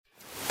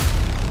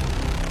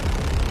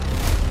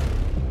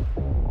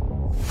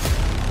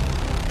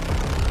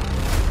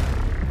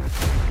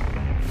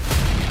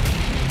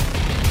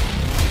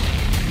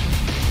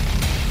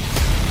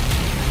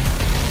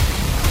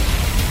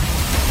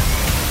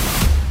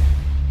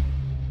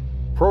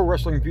Pro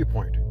Wrestling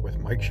Viewpoint with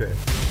Mike Shea.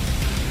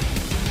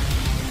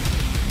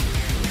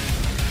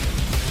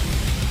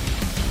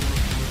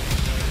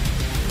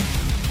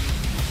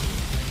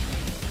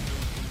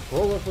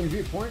 Pro Wrestling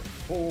Viewpoint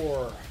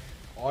for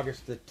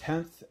August the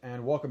 10th,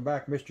 and welcome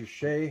back, Mr.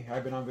 Shea.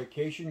 I've been on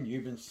vacation,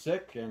 you've been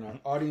sick, and our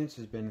audience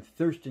has been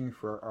thirsting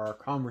for our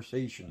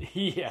conversation.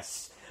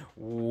 Yes,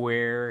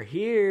 we're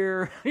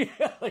here.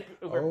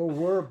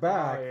 We're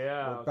back. Oh,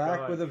 yeah, we're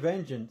back with a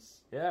vengeance.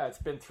 Yeah, it's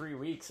been 3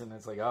 weeks, and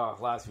it's like,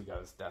 last week I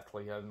was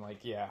deathly. I'm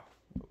like, yeah,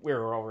 we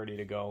were all ready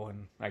to go,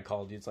 and I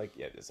called you. It's like,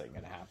 yeah, this ain't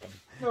going to happen.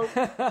 Nope.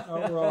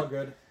 No, we're all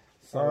good.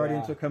 So, our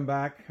audience will come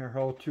back. Our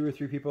whole 2 or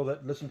 3 people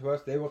that listen to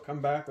us, they will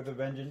come back with a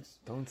vengeance.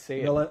 Don't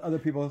say it. We'll let other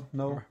people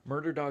know.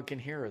 Murder Dog can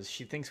hear us.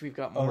 She thinks we've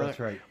got more. Oh, that's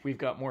right. We've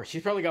got more.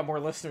 She's probably got more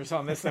listeners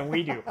on this than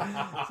we do.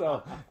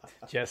 So,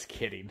 just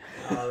kidding.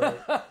 All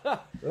right.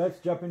 Let's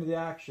jump into the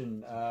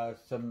action.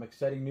 Some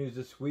exciting news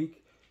this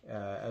week.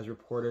 As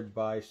reported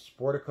by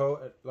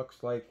Sportico, it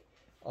looks like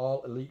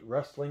All Elite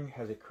Wrestling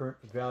has a current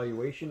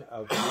valuation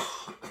of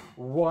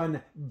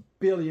 $1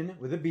 billion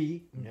with a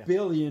B, Yeah.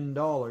 billion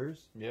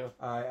dollars. Yeah.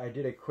 I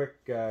did a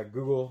quick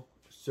Google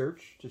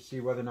search to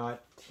see whether or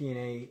not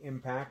TNA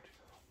Impact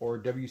or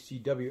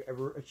WCW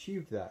ever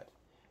achieved that,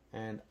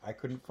 and I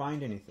couldn't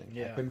find anything.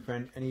 Yeah. I couldn't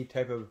find any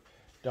type of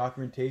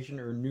documentation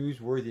or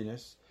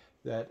newsworthiness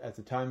that at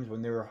the times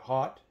when they were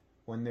hot,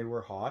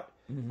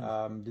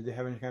 did they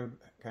have any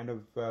kind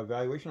of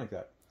valuation like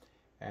that?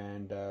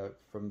 And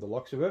from the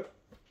looks of it,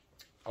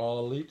 All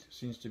Elite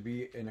seems to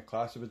be in a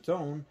class of its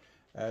own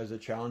as a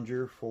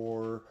challenger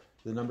for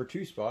the number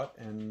 2 spot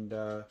and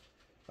a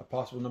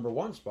possible number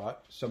 1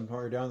 spot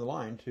somewhere down the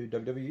line to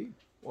WWE.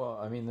 Well,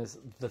 I mean,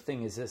 the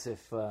thing is this: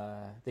 if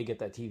they get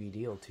that TV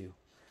deal too,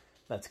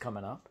 that's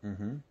coming up.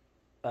 Mm-hmm.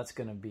 That's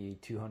going to be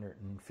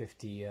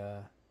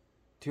 $250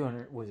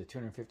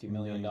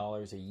 million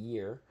a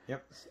year.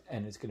 Yep.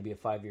 And it's going to be a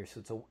 5 year,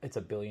 so it's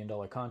a $1 billion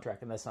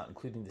contract, and that's not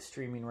including the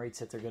streaming rates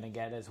that they're going to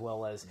get, as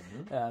well as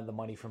the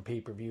money from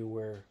pay-per-view,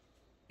 where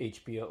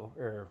HBO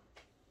or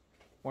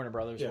Warner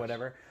Brothers, Yes.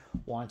 whatever,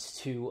 wants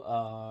to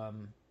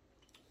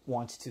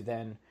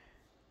then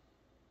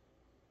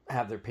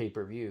have their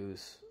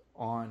pay-per-views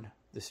on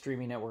the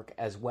streaming network,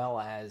 as well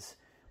as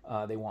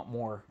they want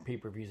more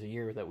pay-per-views a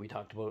year that we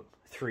talked about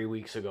 3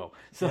 weeks ago.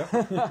 So,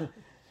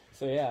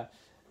 so yeah.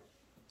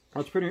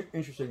 Well, it's pretty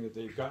interesting that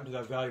they've gotten to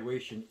that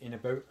valuation in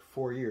about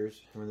 4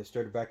 years. When they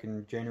started back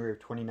in January of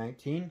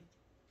 2019,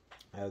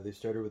 they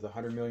started with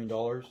 $100 million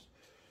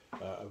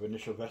of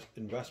initial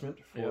investment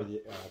for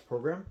the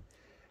program,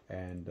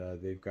 and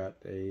they've got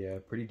a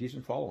pretty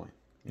decent following.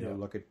 You know,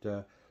 look at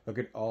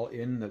All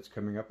In that's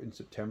coming up in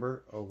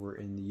September over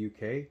in the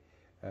UK.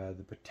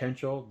 The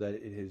potential that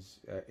it has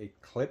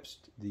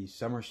eclipsed the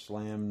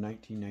SummerSlam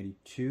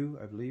 1992,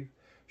 I believe,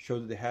 show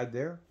that they had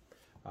there.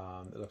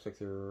 It looks like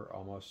there are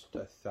almost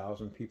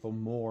 1,000 people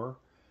more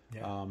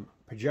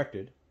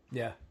projected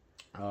than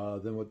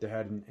what they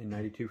had in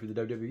 92 for the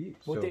WWE.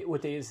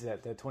 What day is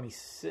that? The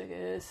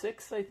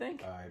 26th, I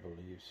think? I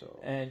believe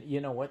so. And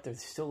you know what?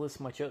 There's still this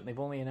much out, and they've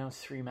only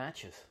announced 3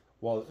 matches.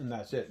 Well, and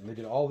that's it. And they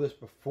did all this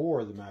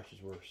before the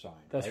matches were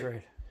signed. That's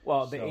right.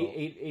 Well, the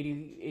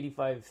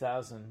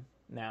 85,000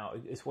 now,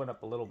 it's went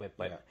up a little bit,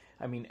 but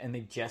I mean, and they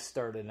just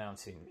started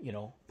announcing,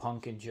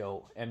 Punk and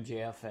Joe,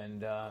 MJF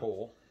and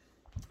Cole.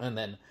 And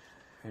then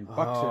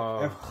Bucks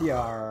and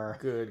FTR.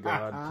 Good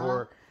God,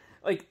 poor.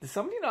 Like, does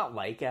somebody not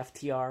like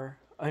FTR?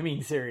 I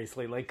mean,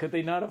 seriously, like, could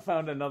they not have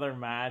found another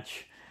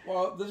match?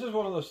 Well, this is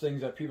one of those things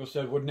that people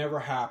said would never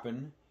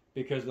happen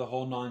because of the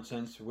whole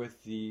nonsense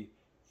with the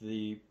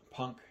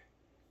Punk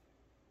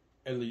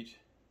Elite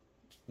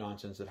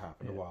nonsense that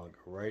happened a while ago,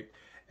 right?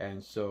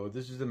 And so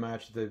this is the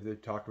match that they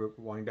talked about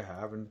wanting to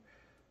have, and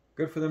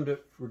good for them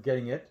for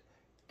getting it.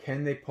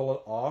 Can they pull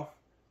it off?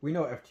 We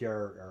know FTR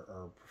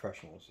are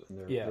professionals, and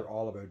they're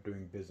all about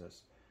doing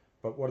business.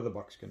 But what are the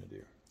Bucks going to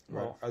do?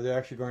 Right? Well, are they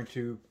actually going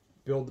to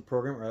build the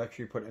program, or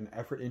actually put an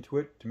effort into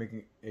it to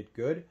making it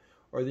good,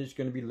 or are they just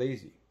going to be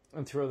lazy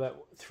and throw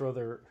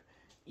their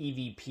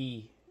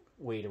EVP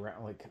weight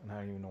around? Like, I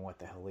don't even know what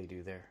the hell they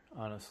do there.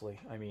 Honestly,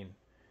 I mean,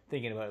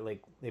 thinking about it,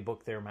 like, they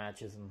book their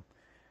matches and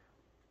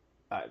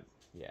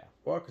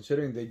Well,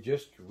 considering they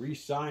just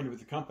re-signed with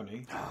the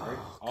company, right?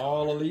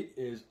 All Elite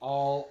is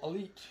All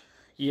Elite.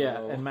 Yeah,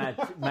 so. And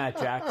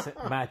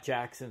Matt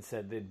Jackson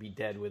said they'd be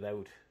dead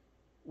without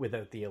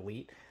the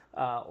Elite.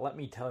 Let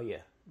me tell you,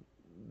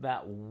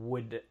 that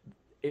would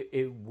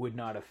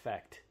not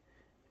affect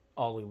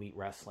All Elite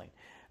Wrestling.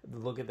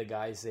 Look at the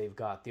guys they've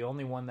got. The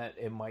only one that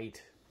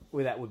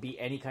would be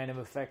any kind of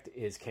effect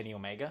is Kenny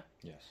Omega.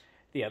 Yes.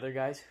 The other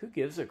guys, who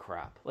gives a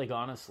crap? Like,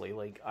 honestly,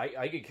 like,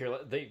 I could care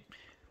less.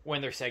 When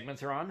their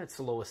segments are on, it's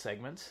the lowest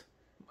segments,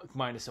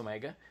 minus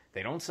Omega.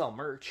 They don't sell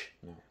merch.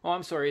 No. Oh,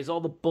 I'm sorry. Is all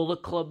the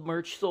Bullet Club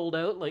merch sold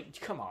out? Like,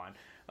 come on.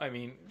 I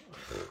mean,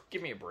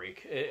 give me a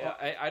break.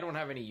 I don't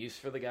have any use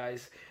for the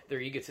guys.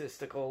 They're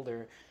egotistical.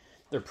 They're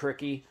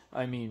pricky.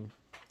 I mean,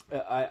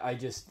 I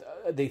just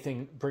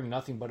they bring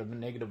nothing but a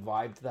negative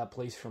vibe to that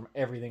place from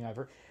everything I've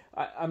heard.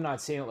 I'm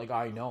not saying it like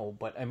I know,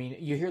 but I mean,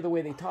 you hear the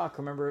way they talk.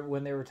 Remember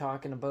when they were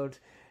talking about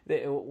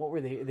what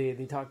were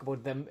they talk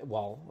about them?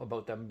 Well,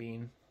 about them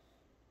being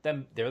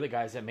them. They're the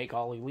guys that make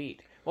All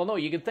Elite. Well, no,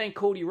 you can thank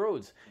Cody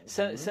Rhodes.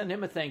 Send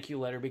him a thank you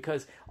letter,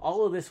 because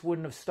all of this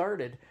wouldn't have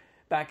started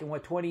back in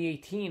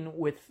 2018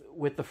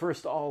 with the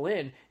first All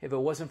In if it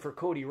wasn't for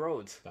Cody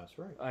Rhodes. That's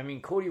right. I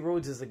mean, Cody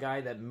Rhodes is the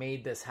guy that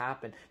made this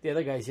happen. The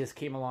other guys just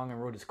came along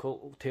and rode his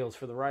coattails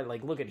for the ride.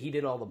 Like, look at, he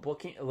did all the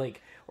booking,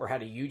 like, or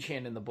had a huge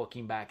hand in the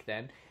booking back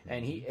then,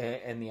 and he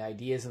and the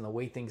ideas and the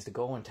way things to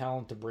go and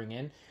talent to bring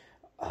in.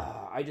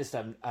 I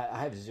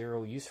have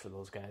zero use for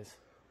those guys.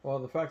 Well,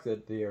 the fact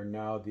that they are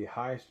now the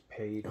highest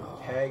paid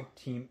tag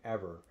team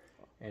ever,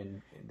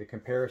 and the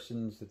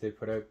comparisons that they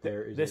put out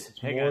there is this.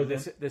 Hang on,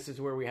 this is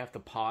where we have to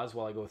pause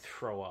while I go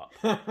throw up.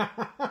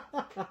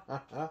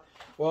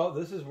 Well,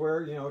 this is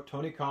where, you know,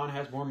 Tony Khan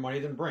has more money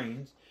than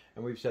brains,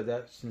 and we've said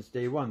that since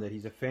day one, that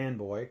he's a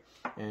fanboy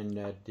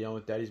and dealing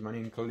with Daddy's money,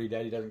 and clearly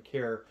Daddy doesn't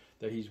care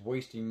that he's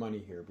wasting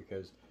money here,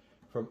 because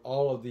from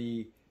all of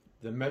the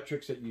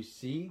metrics that you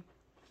see,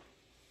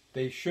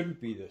 they shouldn't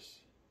be this.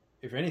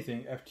 If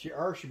anything,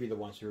 FTR should be the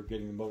ones who are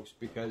getting the most,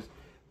 because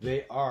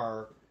they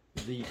are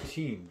the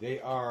team.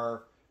 They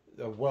are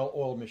a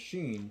well-oiled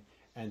machine,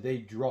 and they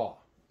draw.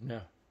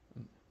 Yeah.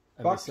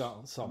 And Bucks, they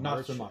sell not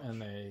merch, so much.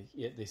 and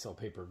they sell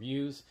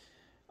pay-per-views.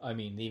 I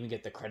mean, they even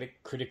get the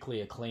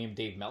critically acclaimed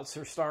Dave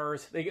Meltzer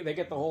stars. They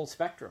get the whole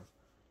spectrum.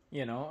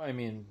 You know, I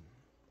mean,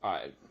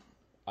 I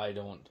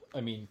don't. I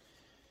mean,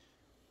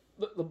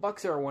 the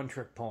Bucks are a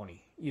one-trick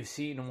pony. You've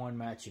seen one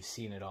match, you've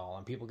seen it all,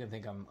 and people can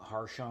think I'm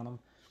harsh on them.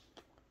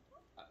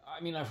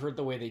 I mean, I've heard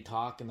the way they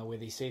talk and the way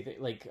they say things.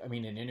 Like, I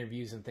mean, in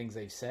interviews and things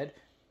they've said,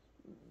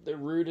 they're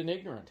rude and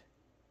ignorant.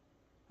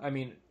 I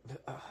mean,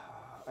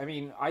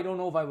 I don't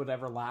know if I would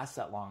ever last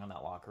that long in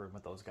that locker room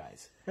with those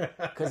guys,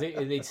 because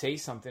they'd say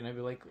something, I'd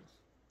be like,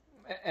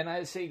 and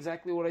I'd say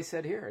exactly what I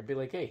said here. I'd be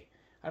like, hey,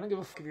 I don't give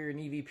a fuck if you're an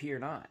EVP or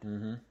not.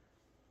 Mm-hmm.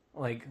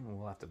 Like,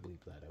 we'll have to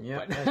bleep that out.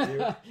 Yeah,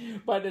 but,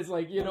 but it's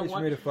like, you know,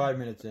 we made it 5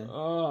 minutes in.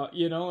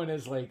 You know, and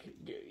it's like,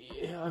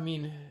 I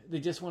mean, they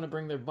just want to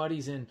bring their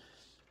buddies in.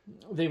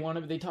 They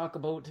talk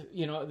about,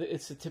 you know,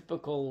 it's the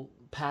typical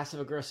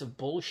passive-aggressive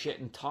bullshit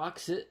and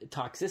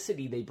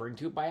toxicity they bring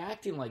to it by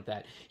acting like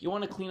that. You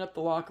want to clean up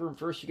the locker room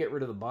first, you get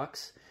rid of the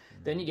Bucks,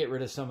 then you get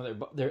rid of some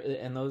of their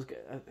and those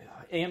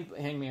and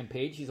Hangman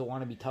Page, he's a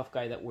wannabe tough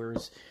guy that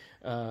wears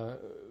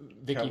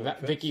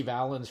Vicky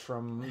Valens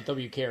from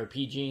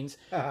WKRP jeans,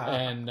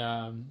 and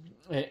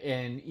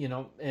you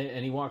know,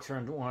 and he walks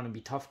around wanting to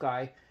be tough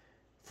guy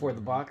for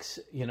the Bucks,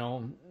 you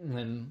know, and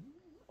then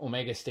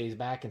Omega stays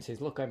back and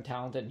says, look, I'm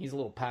talented, and he's a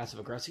little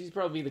passive-aggressive. He's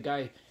probably the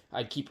guy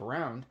I'd keep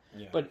around.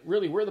 Yeah. But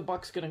really, where are the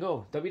Bucks going to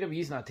go?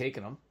 WWE's not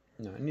taking them.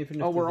 No, and even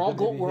we're all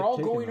going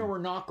or we're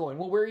not going.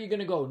 Well, where are you going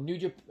to go? New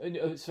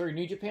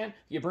Japan?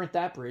 You burnt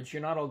that bridge.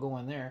 You're not all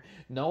going there.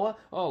 Noah?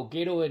 Oh,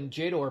 Gato and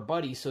Jado are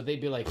buddies, so they'd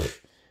be like,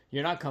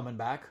 you're not coming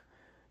back.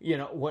 You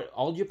know, what,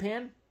 All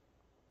Japan?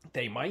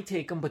 They might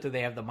take them, but do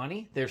they have the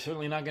money? They're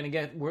certainly not going to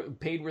get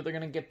paid where they're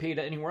going to get paid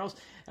anywhere else.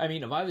 I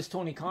mean, if I was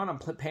Tony Khan, I'm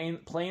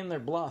playing their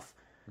bluff.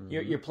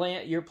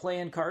 Mm-hmm. You're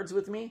playing cards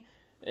with me.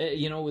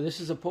 You know, this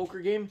is a poker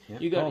game.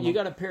 Yep. You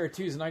got a pair of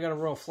twos, and I got a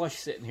royal flush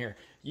sitting here.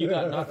 You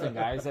got nothing,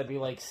 guys. I'd be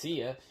like,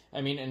 see ya.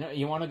 I mean, and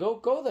you want to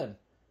go then,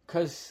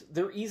 because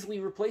they're easily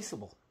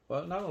replaceable.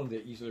 Well, not only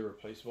they're easily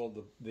replaceable,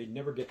 they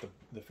never get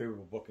the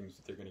favorable bookings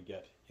that they're going to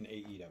get in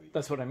AEW.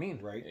 That's what I mean,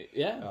 right?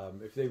 Yeah.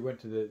 If they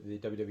went to the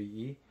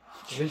WWE,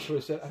 Vince would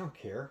have said, "I don't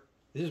care.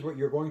 This is what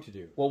you're going to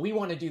do." Well, we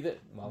want to do that.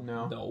 Well,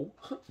 no.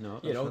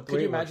 You know,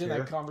 could you imagine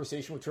that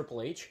conversation with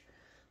Triple H?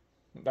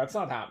 That's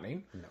not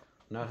happening. No,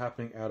 not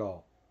happening at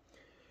all.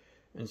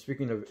 And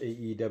speaking of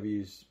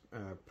AEW's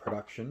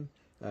production,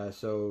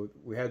 so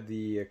we had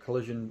the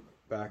Collision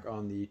back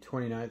on the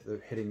 29th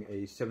of hitting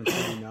a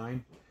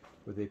 739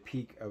 with a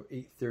peak of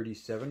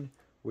 837,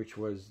 which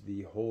was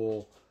the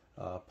whole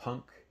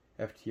Punk,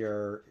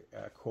 FTR,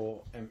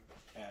 Cole,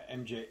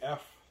 MJF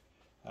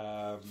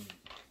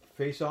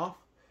face-off.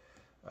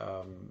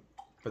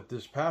 But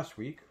this past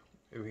week,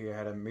 we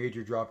had a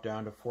major drop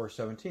down to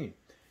 417.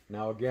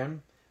 Now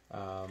again,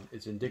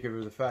 it's indicative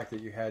of the fact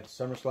that you had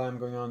SummerSlam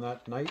going on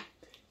that night.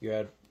 You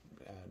had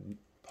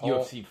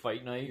UFC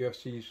Fight Night.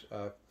 UFC's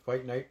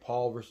Fight Night,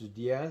 Paul versus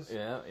Diaz.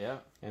 Yeah.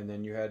 And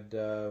then you had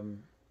the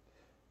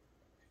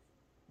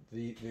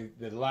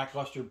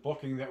lackluster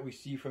booking that we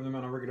see from them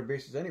on a regular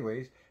basis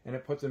anyways, and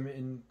it puts them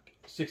in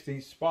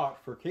 16th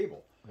spot for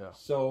cable. Yeah.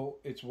 So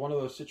it's one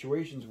of those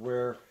situations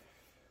where,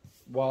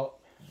 while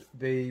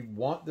they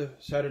want the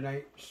Saturday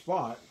night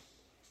spot,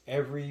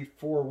 every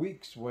 4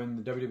 weeks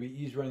when the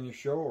WWE's running the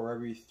show, or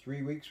every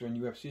 3 weeks when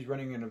UFC's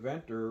running an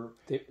event, or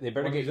they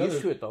better get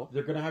used to it though.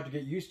 They're going to have to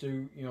get used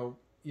to, you know,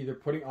 either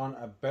putting on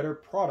a better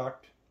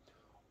product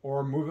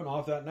or moving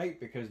off that night,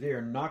 because they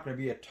are not going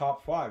to be a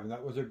top 5, and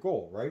that was their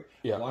goal, right?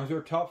 Yeah. As long as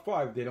they're top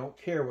 5, they don't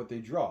care what they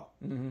draw.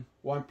 Mm-hmm.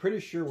 Well, I'm pretty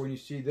sure when you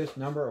see this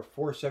number of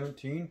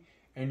 417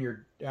 and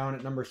you're down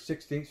at number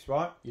 16th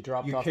spot, you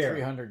dropped off care.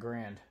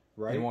 $300,000.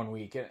 Right. In 1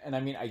 week. And I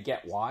mean, I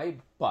get why,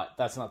 but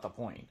that's not the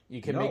point.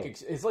 You can make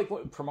it's like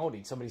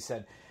promoting. Somebody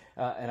said,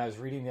 and I was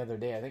reading the other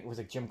day, I think it was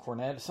like Jim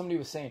Cornette. Somebody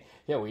was saying,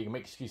 yeah, well, you can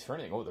make excuse for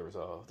anything. Oh, there was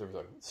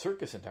a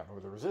circus in town, or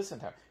there was this in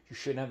town. You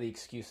shouldn't have the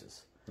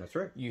excuses. That's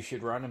right. You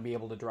should run and be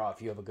able to draw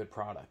if you have a good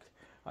product.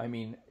 I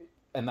mean,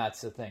 and that's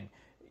the thing.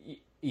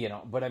 You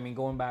know, but I mean,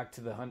 going back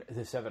to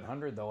the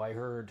 700, though, I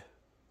heard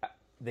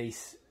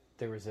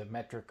there was a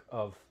metric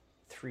of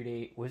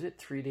 3-day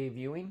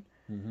viewing?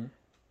 Mm-hmm.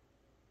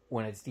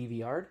 When it's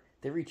DVR'd,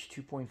 they reached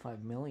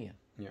 2.5 million.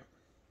 Yeah.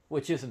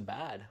 Which isn't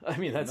bad. I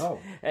mean, that's... No.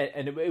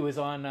 And it was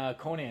on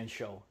Conan's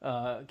show,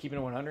 Keeping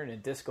It 100,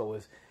 and Disco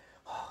was...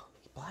 Oh,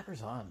 he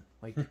blabbers on.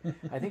 Like,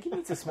 I think he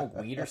needs to smoke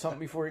weed or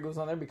something before he goes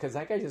on there, because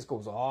that guy just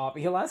goes off.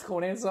 He'll ask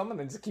Conan something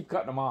and just keep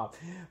cutting him off.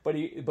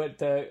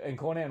 And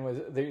Conan was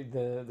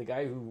the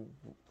guy who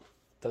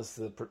does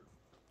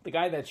the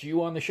guy that's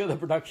you on the show, the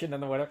production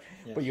and the whatever,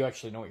 yes. But you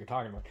actually know what you're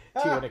talking about,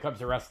 too, when it comes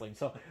to wrestling.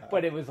 So,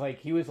 but it was like,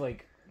 he was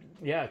like,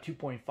 yeah,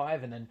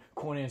 2.5, and then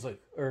Conan's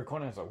like,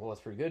 well,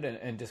 that's pretty good,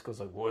 and Disco's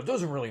like, well, it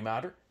doesn't really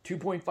matter.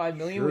 2.5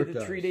 million with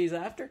it 3 days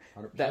after?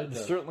 That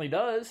certainly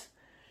does,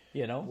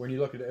 you know? When you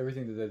look at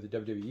everything that the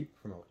WWE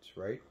promotes,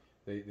 right?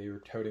 They were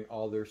touting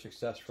all their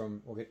success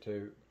from, we'll get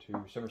to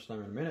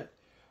SummerSlam in a minute,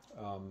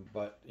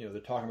 but, you know,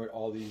 they're talking about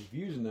all these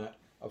views and that.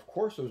 Of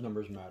course those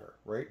numbers matter,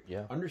 right?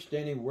 Yeah.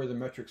 Understanding where the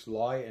metrics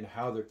lie and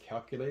how they're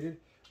calculated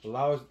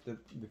allows the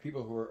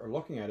people who are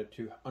looking at it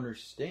to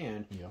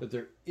understand that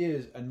there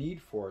is a need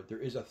for it. There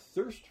is a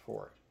thirst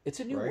for it. It's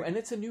a new, right? And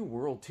it's a new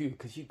world too,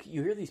 because you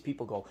hear these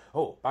people go,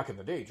 oh, back in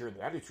the day during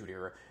the Attitude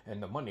Era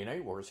and the Monday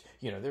Night Wars,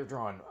 you know, they're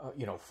drawing,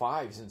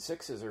 5s and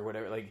 6s or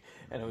whatever, like,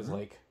 and it was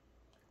like,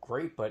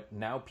 great, but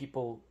now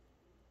people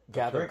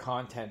gather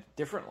content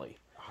differently.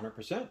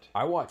 100%.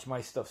 I watch my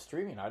stuff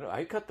streaming.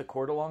 I cut the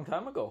cord a long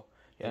time ago,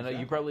 and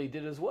you probably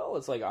did as well.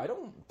 It's like, I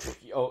don't.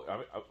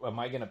 Am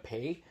I going to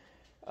pay?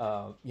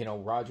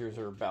 Rogers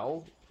or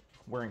Bell?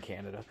 We're in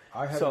Canada.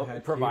 I haven't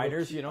had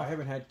providers. Cable, I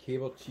haven't had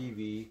cable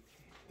TV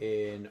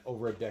in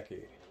over a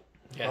decade.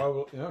 Yeah.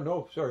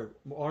 Probably, sorry,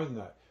 more than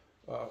that.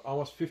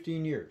 Almost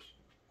 15 years.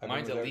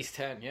 Mine's at least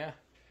 10. Yeah.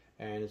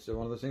 And it's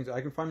one of those things.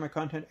 I can find my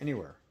content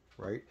anywhere.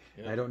 Right?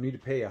 Yeah. And I don't need to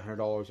pay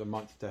 $100 a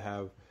month to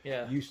have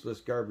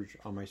useless garbage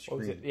on my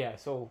screen.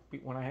 So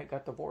when I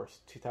got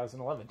divorced,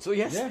 2011. So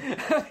yes,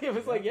 it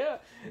was like,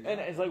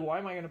 and it's like, why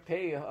am I going to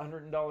pay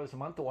 $100 a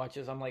month to watch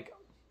this? I'm like,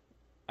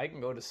 I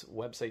can go to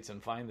websites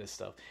and find this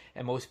stuff,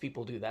 and most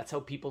people do. That's how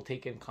people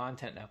take in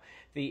content now.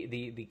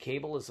 The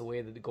cable is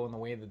going the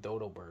way of the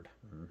dodo bird,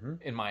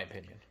 in my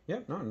opinion. Yeah,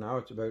 now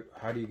it's about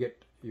how do you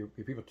get your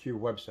people to your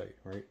website,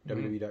 right?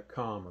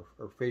 WWE.com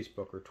or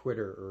Facebook or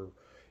Twitter or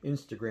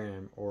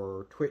Instagram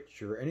or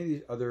Twitch or any of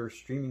these other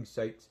streaming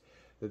sites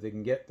that they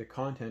can get the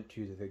content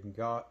to, that they can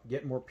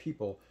get more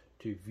people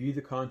to view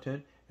the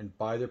content and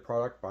buy their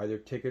product, buy their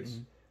tickets.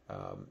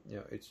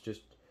 It's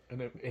just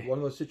one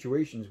of those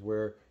situations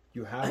where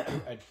you have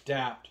to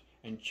adapt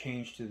and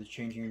change to the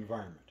changing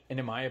environment. And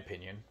in my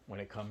opinion, when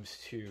it comes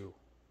to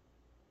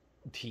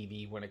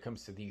TV, when it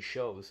comes to these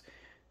shows,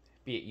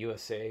 be it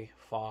USA,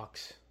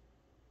 Fox,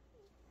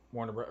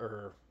 Warner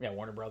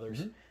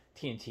Brothers,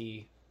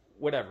 TNT,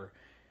 whatever,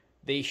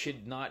 they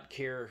should not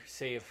care,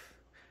 say, if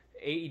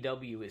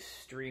AEW is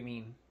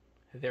streaming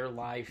their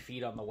live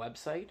feed on the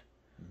website.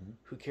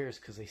 Who cares?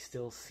 Because they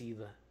still see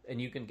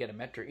and you can get a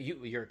metric.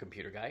 You're a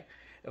computer guy.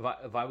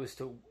 If I was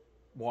to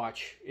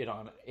watch it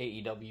on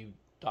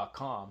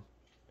AEW.com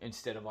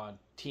instead of on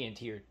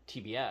TNT or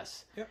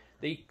TBS,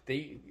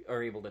 they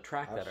are able to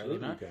track that, are they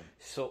not?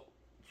 So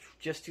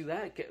just do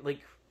that.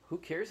 Who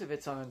cares if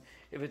it's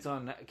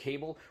on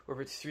cable or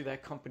if it's through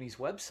that company's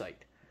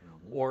website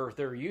or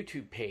their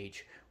YouTube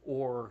page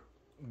or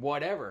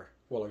whatever.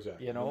 Well,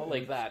 exactly.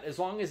 Like that. As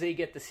long as they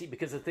get to see,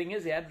 because the thing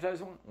is, the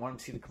advertisers want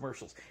to see the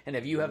commercials. And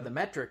if you have the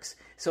metrics,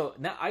 so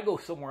now I go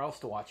somewhere else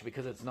to watch it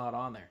because it's not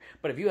on there.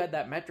 But if you had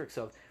that metrics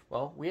of,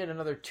 well, we had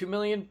another 2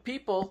 million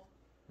people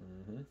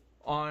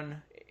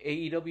on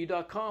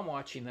AEW.com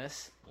watching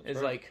this,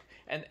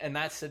 and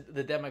that's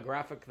the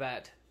demographic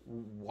that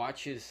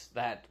watches,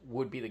 that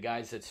would be the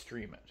guys that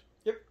stream it.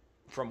 Yep.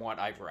 From what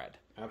I've read.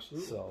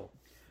 Absolutely. So.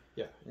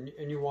 Yeah,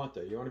 and you want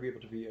that. You want to be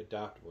able to be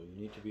adaptable. You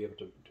need to be able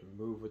to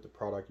move with the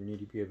product. You need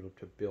to be able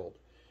to build.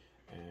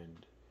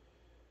 And,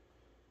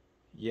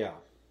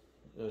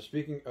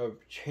 speaking of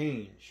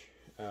change,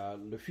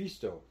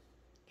 Lufisto,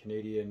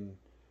 Canadian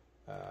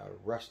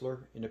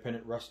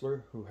independent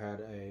wrestler, who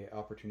had an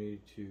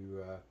opportunity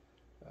to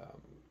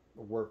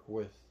work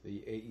with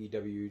the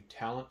AEW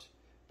talent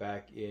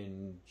back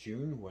in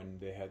June when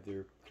they had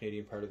their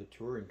Canadian part of the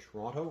tour in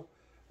Toronto,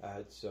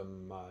 had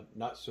some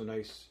not so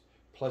nice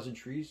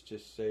pleasantries to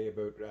say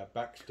about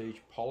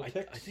backstage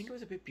politics. I think it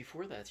was a bit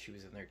before that she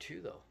was in there too,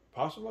 though.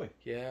 Possibly.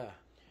 Yeah.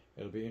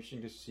 It'll be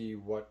interesting to see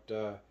what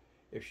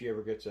if she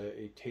ever gets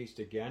a taste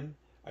again.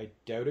 I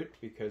doubt it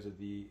because of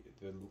the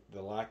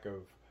lack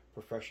of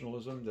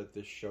professionalism that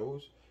this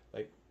shows.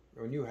 Like,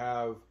 when you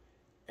have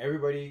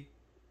everybody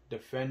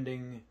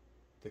defending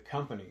the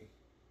company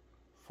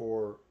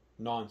for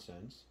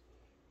nonsense,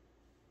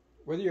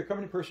 whether you're a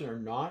company person or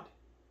not,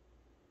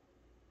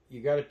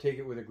 you got to take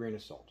it with a grain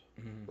of salt,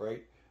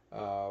 right?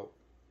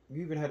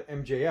 You even had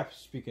MJF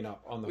speaking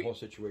up on the whole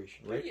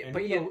situation, right?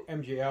 But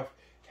MJF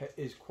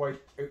is quite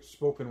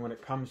outspoken when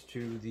it comes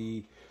to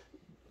the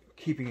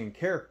keeping in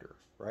character,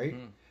 right?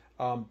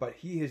 But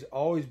he has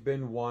always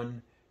been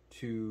one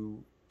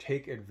to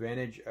take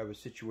advantage of a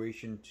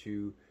situation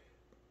to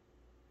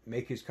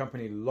make his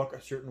company look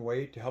a certain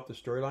way to help the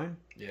storyline.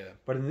 Yeah.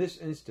 But in this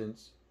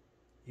instance,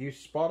 he's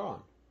spot on,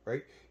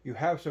 right? You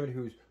have somebody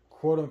who's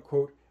quote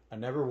unquote a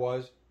never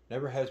was,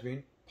 never has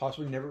been,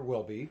 possibly never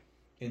will be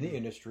in the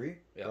industry,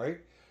 right?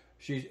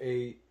 She's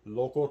a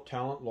local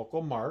talent,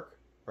 local mark,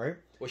 right?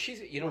 Well,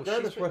 she's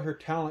regardless what her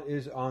talent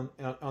is on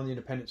the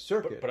independent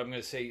circuit. But I'm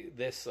going to say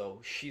this though: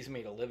 she's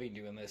made a living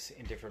doing this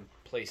in different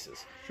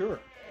places. Sure.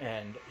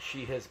 And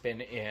she has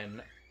been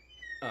in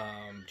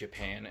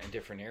Japan and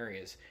different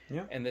areas.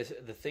 Yeah. And the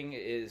thing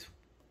is,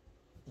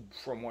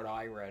 from what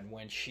I read,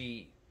 when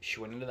she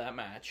went into that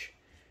match,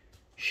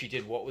 she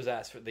did what was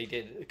asked for. They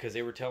did, because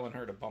they were telling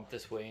her to bump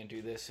this way and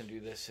do this and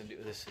do this and do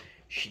this.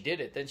 She did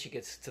it. Then she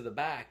gets to the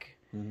back,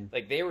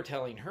 like they were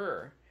telling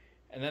her,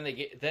 and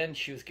then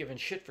she was given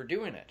shit for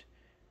doing it.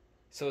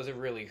 So is it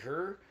really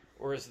her,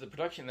 or is it the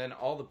production? Then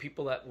all the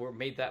people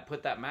that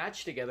put that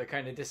match together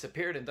kind of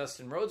disappeared, and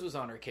Dustin Rhodes was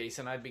on her case,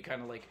 and I'd be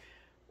kind of like,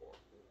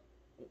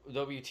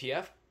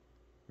 WTF?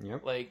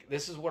 Yep. Like,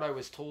 this is what I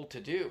was told to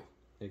do.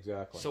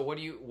 Exactly. So what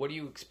do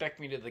you expect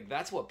me to, like?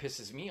 That's what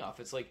pisses me off.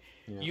 It's like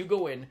you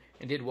go in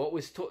and did what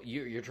was told.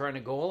 You're trying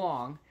to go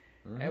along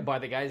by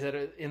the guys that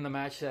are in the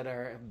match that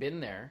have been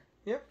there.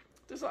 Yep.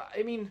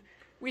 I mean,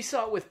 we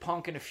saw it with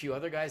Punk and a few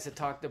other guys that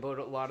talked about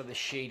a lot of the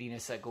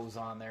shadiness that goes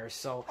on there.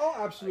 So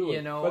absolutely.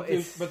 You know,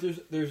 but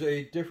there's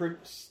a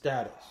different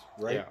status,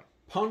 right? Yeah.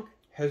 Punk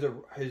has a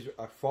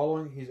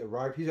following. He's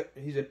arrived.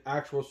 He's an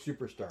actual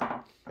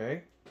superstar.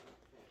 Okay.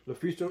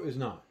 LuFisto is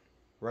not,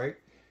 right?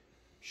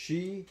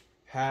 She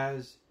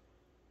has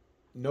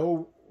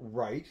no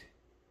right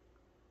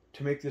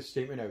to make this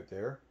statement out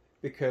there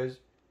because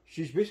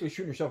she's basically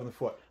shooting herself in the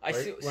foot,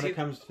 right? When it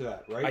comes to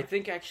that, right? I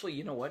think actually,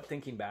 you know what?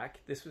 Thinking back,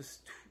 this was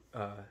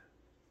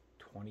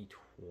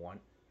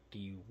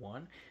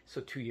 2021,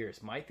 so 2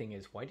 years. My thing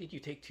is, why did you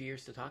take 2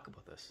 years to talk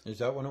about this? Is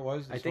that when it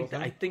was? I think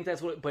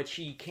that's what. But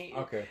she came.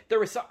 Okay. There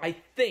was some. I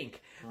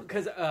think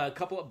because a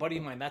couple of buddy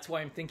of mine. That's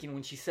why I'm thinking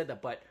when she said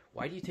that. But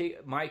why do you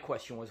take? My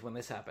question was when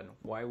this happened.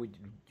 Why would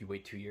you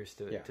wait 2 years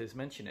to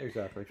mention it?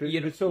 Exactly.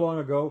 If it's so long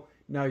ago,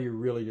 now you're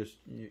really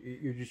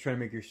you're just trying to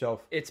make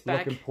yourself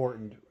look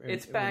important.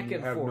 It's back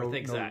and forth.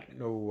 Exactly.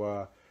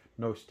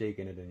 No stake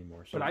in it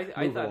anymore. So but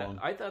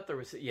I thought there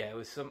was it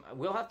was some.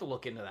 We'll have to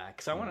look into that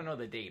because I want to know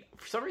the date.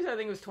 For some reason, I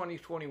think it was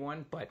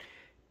 2021.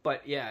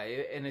 But yeah,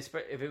 and if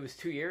it was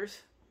 2 years,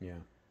 yeah.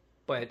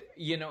 But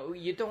you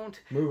don't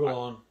move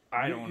along.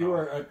 I don't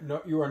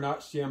know. You are not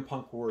CM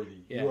Punk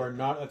worthy. Yeah. You are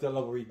not at that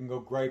level where you can go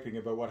griping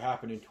about what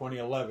happened in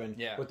 2011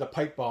 with the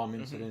pipe bomb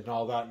incident and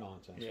all that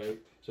nonsense, right?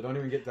 So don't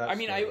even get that. I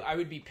mean, I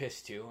would be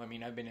pissed too. I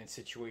mean, I've been in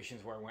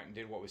situations where I went and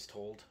did what was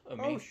told of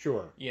me. Oh,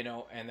 sure.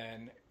 And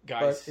then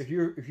guys. But if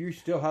you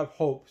still have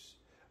hopes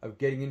of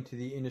getting into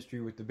the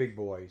industry with the big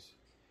boys,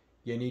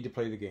 you need to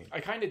play the game. I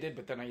kind of did,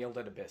 but then I yelled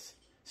at Abyss.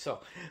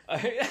 So,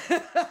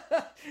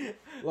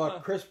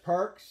 look, Chris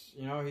Parks,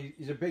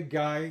 he's a big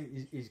guy.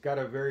 He's got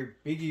a very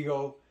big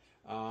ego,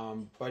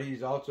 but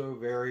he's also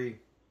very,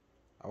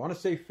 I want to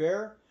say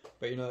fair,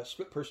 but that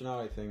split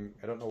personality thing.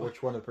 I don't know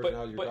which one of the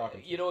personalities you're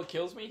talking to. You know what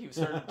kills me? He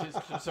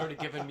started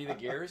giving me the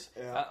gears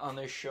on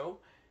this show,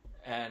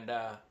 and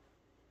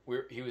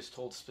he was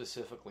told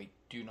specifically,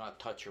 "Do not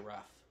touch a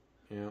ref."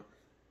 Yeah,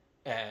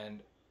 and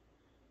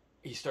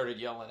he started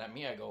yelling at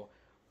me. I go,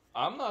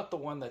 "I'm not the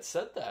one that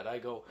said that." I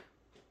go,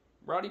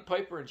 Roddy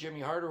Piper and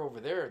Jimmy Hart are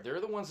over there. They're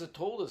the ones that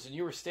told us, and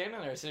you were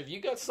standing there. I said, if you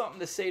got something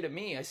to say to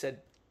me, I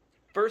said,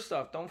 first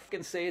off, don't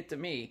fucking say it to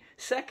me.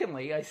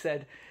 Secondly, I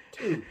said,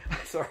 two.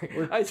 Sorry.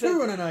 We're I said,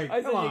 two in a night.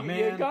 I said, Come on, you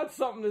man. got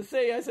something to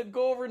say. I said,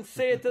 go over and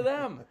say it to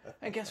them.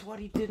 And guess what?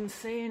 He didn't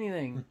say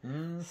anything.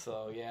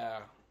 So, yeah.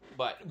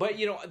 But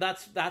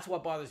that's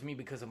what bothers me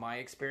because of my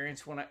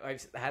experience when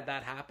I've had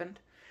that happen.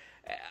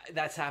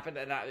 That's happened,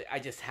 and I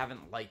just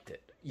haven't liked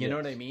it. You know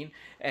what I mean?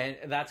 And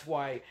that's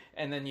why.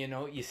 And then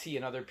you see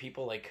in other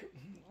people like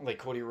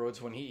Cody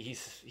Rhodes when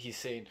he's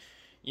saying,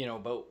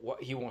 about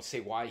what he won't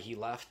say why he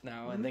left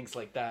now and things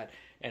like that.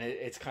 And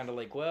it's kind of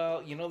like,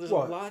 well, there's a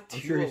lot to.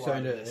 I'm sure he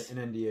signed an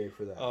NDA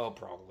for that. Oh,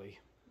 probably.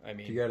 I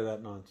mean, to get out of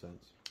that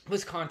nonsense.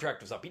 His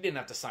contract was up. He didn't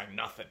have to sign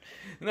nothing.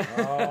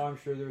 Oh, I'm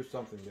sure there was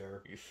something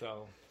there.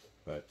 So,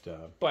 but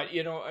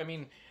I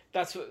mean,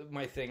 that's what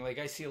my thing. Like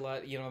I see a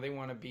lot. They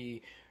want to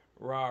be.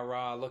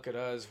 Rah, look at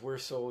us, we're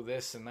so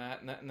this and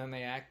that, and then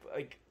they act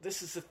like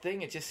this is the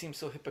thing. It just seems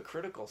so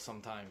hypocritical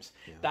sometimes.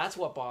 Yeah. That's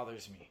what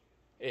bothers me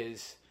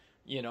is,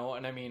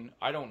 and I mean,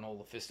 I don't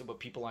know LuFisto, but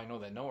people I know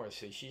that know her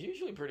say she's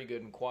usually pretty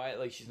good and quiet.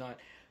 Like she's not,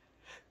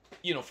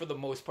 for the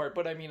most part,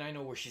 but I mean, I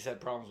know where she's had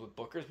problems with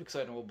bookers because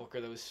I know a booker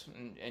that was,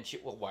 and she,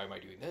 well, why am I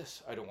doing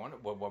this? I don't want it.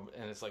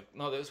 And it's like,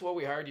 no, this is what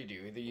we hired you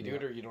to do. Either you do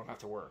it or you don't have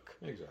to work.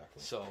 Exactly.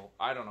 So,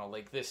 I don't know,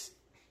 like this,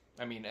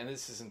 I mean, and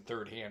this isn't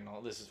third hand.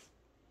 All this is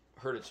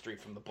heard it straight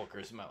from the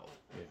booker's mouth.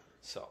 Yeah.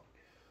 So,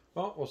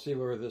 well, we'll see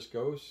where this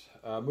goes.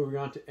 Moving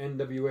on to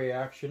NWA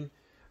action,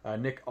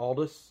 Nick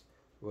Aldis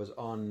was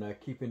on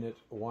Keeping It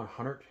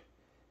 100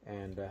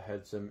 and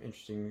had some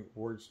interesting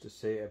words to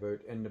say about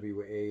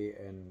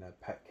NWA and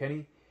Pat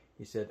Kenny.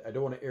 He said, "I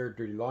don't want to air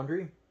dirty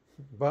laundry,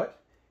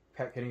 but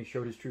Pat Kenny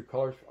showed his true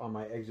colors on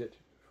my exit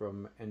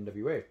from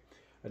NWA.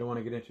 I don't want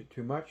to get into it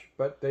too much,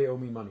 but they owe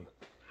me money,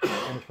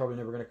 and it's probably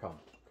never going to come.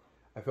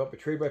 I felt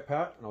betrayed by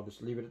Pat, and I'll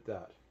just leave it at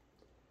that."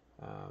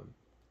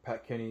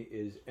 Pat Kenny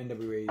is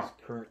NWA's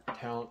current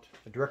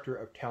director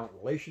of talent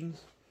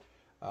relations.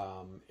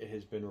 It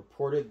has been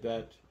reported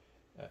that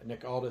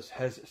Nick Aldis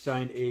has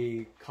signed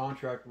a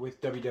contract with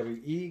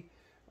WWE.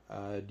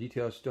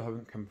 Details still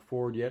haven't come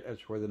forward yet as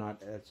to whether or not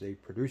it's a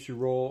producer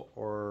role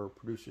or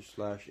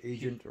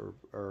producer/agent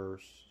or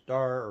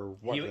star or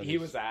what. He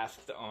was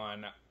asked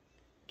on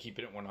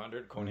Keeping It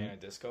 100, Conan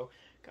and Disco.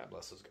 God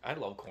bless those guys. I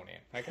love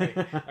Conan.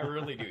 I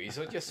really do. He's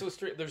just so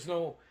straight. There's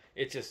no...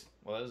 It's just...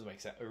 Well, that doesn't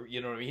make sense.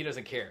 You know what I mean? He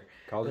doesn't care.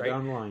 Calls it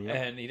down the line, yeah.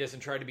 And he doesn't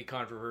try to be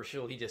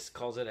controversial. He just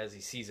calls it as he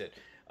sees it.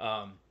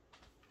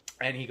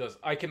 And he goes,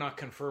 "I cannot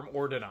confirm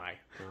or deny."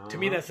 To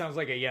me, that sounds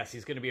like a yes.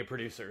 He's going to be a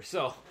producer.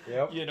 So,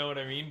 You know what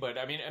I mean? But,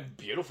 I mean, and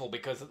beautiful,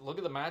 because look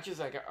at the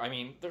matches. I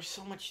mean, there's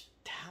so much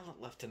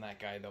talent left in that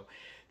guy, though.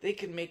 They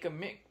can make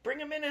him... Bring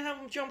him in and have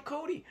him jump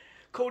Cody.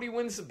 Cody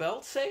wins the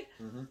belt, say,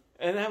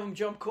 and have him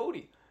jump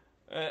Cody.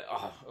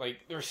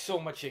 There's so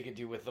much they could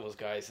do with those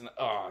guys, and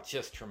it's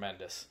just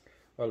tremendous.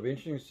 Well, it'll be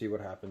interesting to see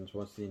what happens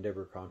once the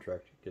Endeavor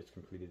contract gets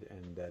completed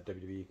and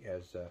WWE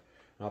has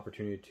an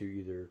opportunity to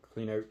either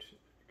clean out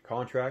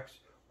contracts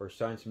or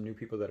sign some new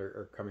people that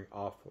are coming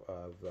off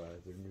of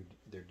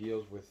their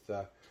deals with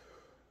the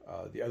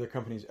other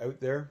companies out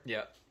there.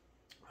 Yeah.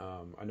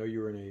 I know you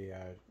were in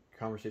a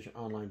conversation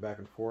online back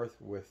and forth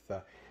with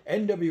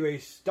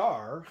NWA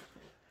star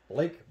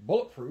Blake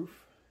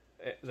Bulletproof.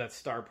 That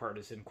star part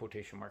is in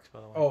quotation marks,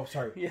 by the way. Oh,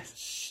 sorry. Yes.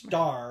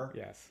 Star.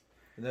 Yes.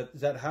 And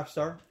is that half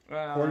star?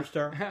 Quarter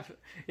star?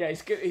 Yeah,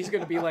 he's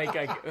going to be like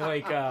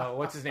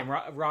what's his name?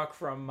 Rock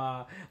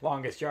from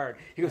Longest Yard.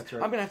 He goes,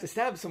 right. "I'm going to have to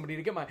stab somebody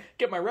to get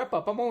my rep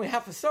up. I'm only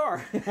half a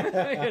star."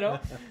 You know?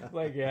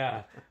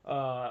 Yeah.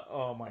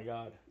 Oh, my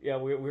God. Yeah,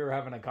 we were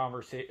having a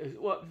conversation.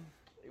 Well,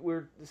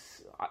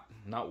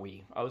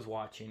 I was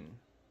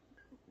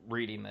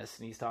reading this,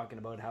 and he's talking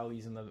about how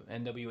he's in the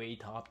NWA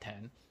top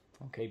 10.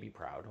 Okay, be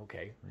proud.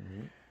 Okay.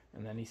 Mm-hmm.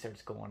 And then he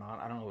starts going on.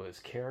 I don't know if it's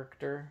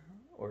character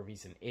or if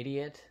he's an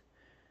idiot.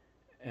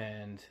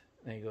 And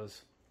then he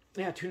goes,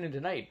 "Yeah, tune in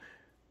tonight.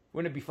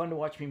 Wouldn't it be fun to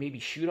watch me maybe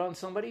shoot on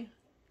somebody?"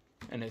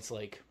 And it's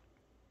like,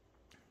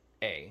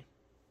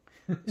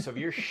 so if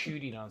you're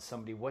shooting on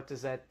somebody, what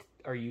does that...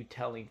 Are you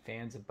telling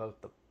fans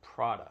about the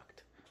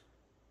product?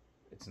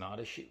 It's not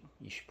a shoot.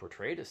 You should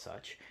portray it as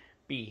such.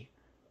 B,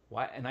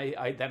 why? And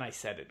I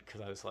said it because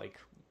I was like...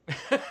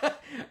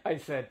 I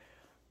said...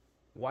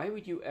 Why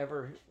would you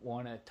ever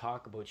want to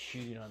talk about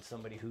shooting on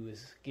somebody who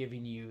is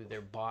giving you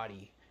their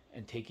body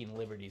and taking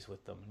liberties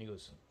with them? And he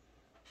goes,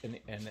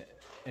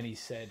 and he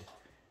said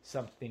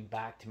something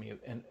back to me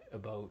and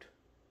about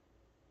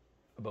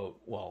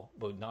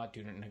not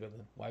doing it. And I go,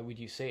 "Why would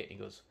you say it?" And he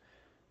goes,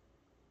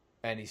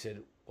 and he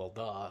said, "Well,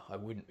 duh, I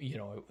wouldn't, you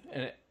know."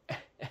 And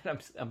I'm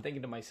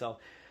thinking to myself,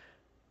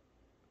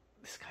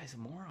 this guy's a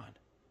moron.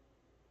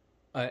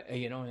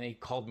 And he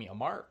called me a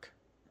mark.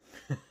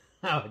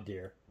 Oh,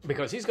 dear.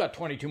 Because he's got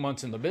 22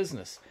 months in the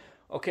business.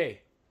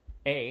 Okay,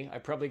 A, I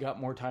probably got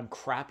more time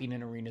crapping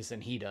in arenas than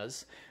he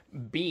does.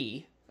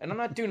 B, and I'm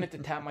not doing it to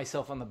tap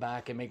myself on the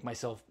back and make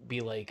myself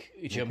be like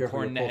Jim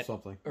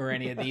Cornette or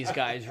any of these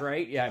guys,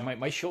 right? Yeah,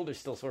 my shoulder's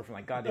still sore from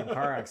that goddamn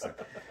car accident.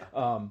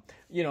 I'm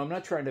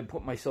not trying to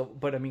put myself...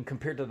 But, I mean,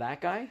 compared to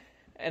that guy,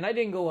 and I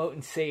didn't go out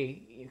and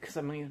say... Because,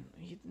 I mean,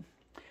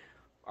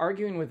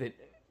 arguing with an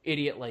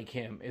idiot like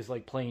him is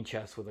like playing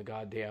chess with a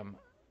goddamn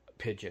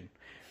pigeon.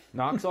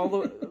 Knocks all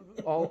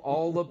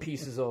the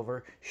pieces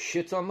over,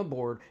 shits on the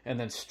board, and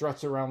then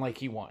struts around like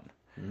he won.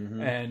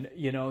 Mm-hmm. And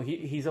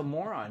he's a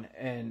moron.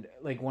 And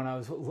like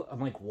I'm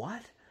like,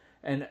 what?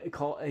 And and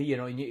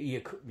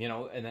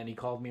then he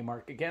called me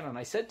Mark again. And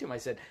I said to him,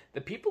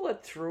 the people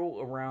that throw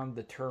around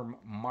the term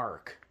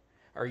Mark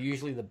are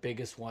usually the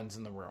biggest ones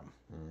in the room.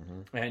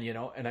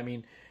 Mm-hmm. And I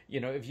mean,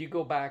 if you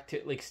go back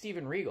to like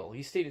Steven Regal,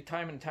 he stated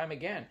time and time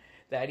again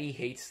that he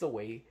hates the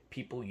way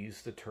people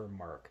use the term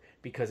Mark,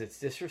 because it's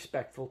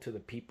disrespectful to the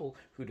people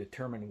who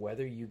determine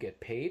whether you get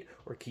paid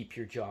or keep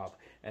your job,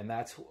 and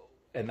that's what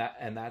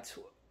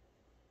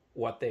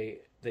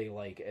they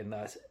like, and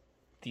thus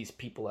these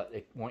people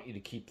that want you to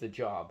keep the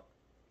job,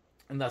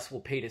 and thus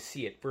will pay to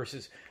see it,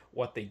 versus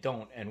what they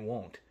don't and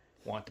won't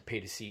want to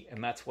pay to see,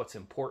 and that's what's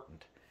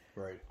important.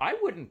 Right. I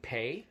would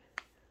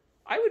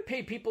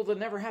pay people to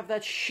never have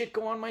that shit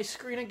go on my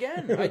screen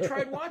again. I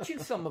tried watching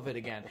some of it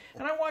again,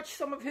 and I watched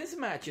some of his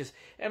matches,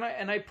 and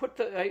I put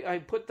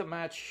the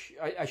match.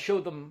 I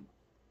showed them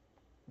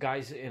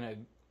guys in a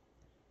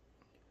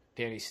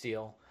Danny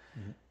Steele,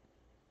 mm-hmm.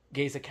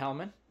 Geza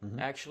Kalman, mm-hmm.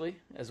 actually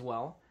as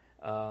well,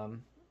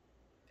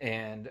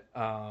 and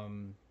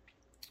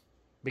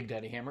Big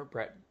Daddy Hammer,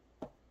 Brett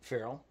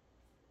Farrell,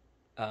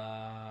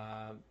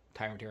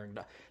 Tyrant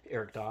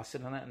Eric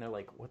Dawson on that, and they're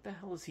like, what the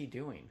hell is he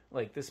doing?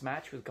 Like, this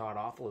match was god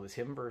awful. It was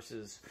him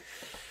versus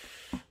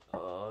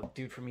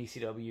dude from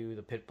ECW,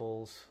 the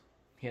Pitbulls.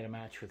 He had a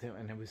match with him,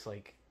 and it was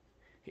like,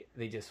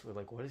 they just were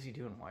like, what is he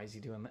doing? Why is he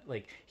doing that?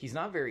 Like, he's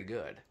not very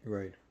good.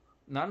 Right.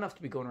 Not enough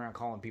to be going around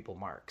calling people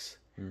marks.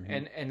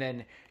 Mm-hmm. And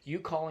then you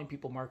calling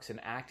people marks and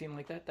acting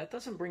like that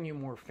doesn't bring you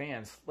more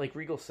fans. Like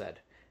Regal said,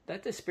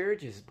 that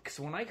disparages, because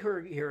when I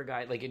hear a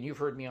guy, like, and you've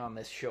heard me on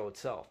this show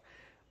itself,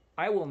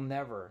 I will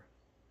never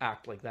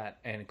act like that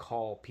and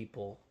call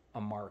people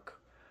a mark.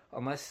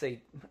 Unless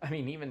they, I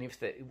mean, even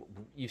if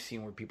you've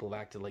seen where people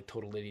have acted like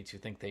total idiots who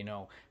think they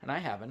know, and I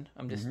haven't.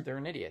 I'm just, they're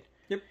an idiot.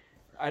 Yep.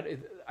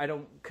 I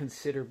don't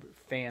consider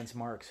fans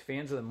marks.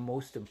 Fans are the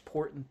most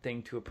important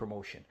thing to a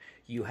promotion.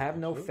 You have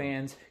no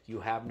fans, you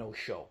have no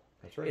show.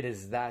 That's right. It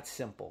is that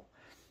simple.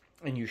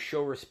 And you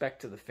show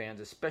respect to the fans,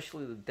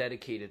 especially the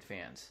dedicated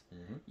fans.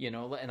 Mm-hmm. You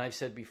know, and I've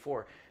said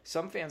before,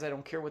 some fans, I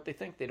don't care what they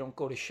think. They don't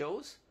go to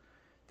shows.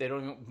 They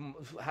don't,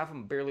 half of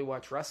them barely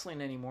watch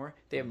wrestling anymore.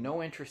 They have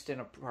no interest in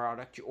a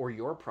product or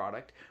your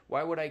product.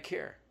 Why would I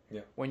care?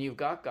 Yeah. When you've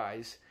got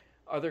guys,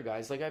 other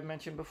guys, like I've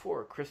mentioned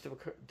before,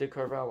 Christopher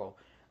DiCarvalho,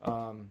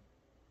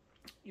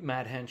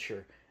 Matt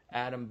Hensher,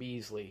 Adam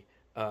Beasley,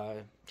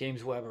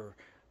 James Weber,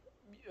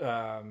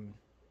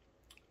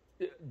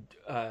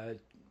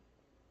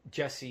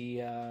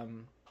 Jesse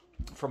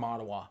from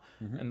Ottawa,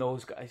 and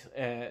those guys.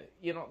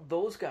 You know,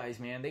 those guys,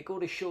 man, they go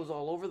to shows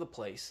all over the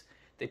place.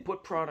 They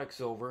put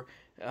products over.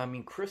 I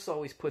mean, Chris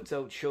always puts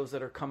out shows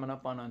that are coming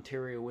up on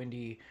Ontario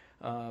Indie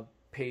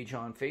page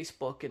on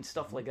Facebook and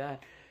stuff like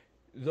that.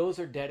 Those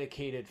are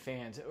dedicated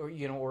fans, or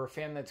or a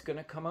fan that's going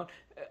to come out.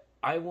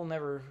 I will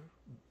never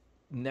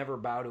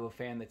bow to a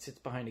fan that sits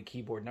behind a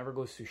keyboard, never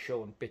goes to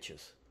show and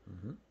bitches,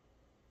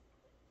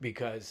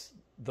 because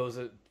those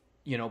are,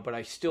 But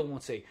I still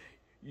won't say,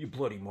 "You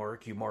bloody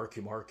mark, you mark,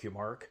 you mark, you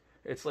mark."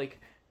 It's like,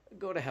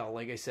 go to hell.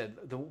 Like I said,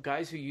 the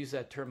guys who use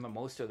that term the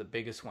most are the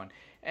biggest one.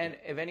 And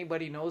if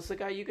anybody knows the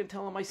guy, you can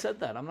tell him I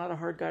said that. I'm not a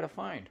hard guy to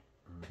find.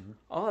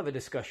 I'll have a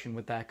discussion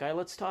with that guy.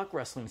 Let's talk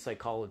wrestling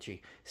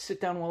psychology.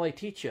 Sit down while I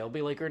teach you. I'll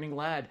be like Ernie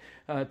Ladd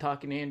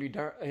talking to Andrew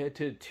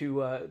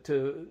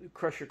to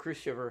Crusher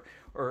Khrushchev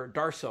or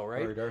Darso,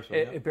 right? Barry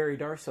Darso. Barry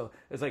Darso.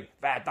 It's like,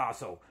 Fat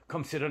Darso,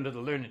 come sit under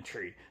the learning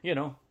tree.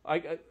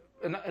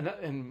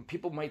 And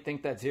people might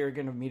think that's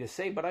arrogant of me to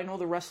say, but I know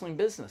the wrestling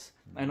business.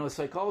 I know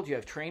psychology.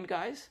 I've trained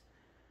guys.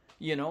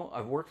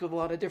 I've worked with a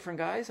lot of different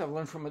guys. I've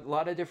learned from a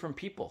lot of different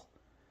people.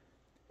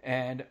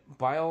 And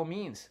by all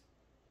means,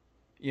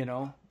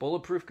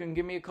 Bulletproof can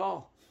give me a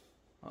call.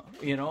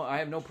 I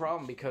have no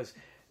problem, because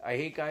I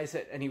hate guys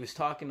that, and he was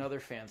talking to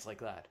other fans like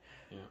that.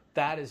 Yeah.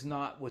 That is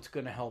not what's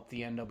going to help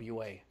the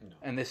NWA. No.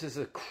 And this is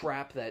a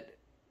crap that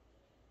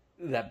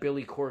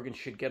Billy Corgan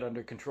should get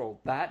under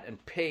control. That,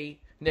 and pay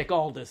Nick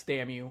Aldis,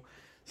 damn you.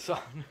 So,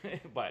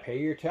 but pay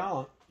your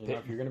talent.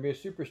 If you're going to be a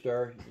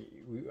superstar,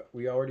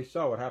 we already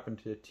saw what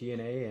happened to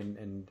TNA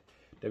and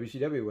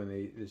WCW when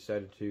they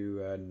decided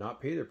to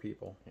not pay their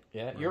people.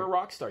 Yeah, right? You're a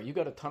rock star. You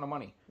got a ton of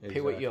money. Exactly.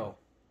 Pay what you owe.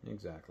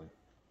 Exactly.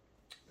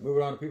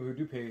 Moving on to people who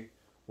do pay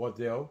what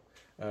they owe.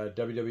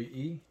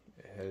 WWE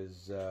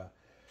has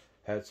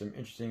had some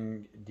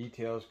interesting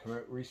details come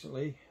out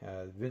recently.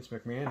 Vince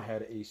McMahon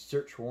had a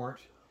search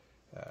warrant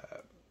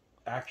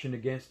action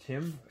against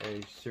him,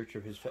 a search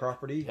of his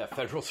property. Yeah,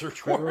 federal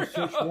search warrant.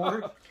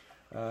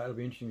 It'll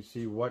be interesting to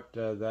see what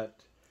that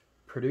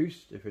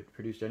produced, if it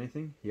produced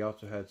anything. He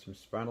also had some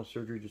spinal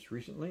surgery just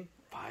recently.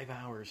 5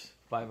 hours.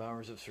 5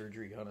 hours of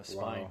surgery on a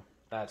spine. Wow.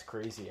 That's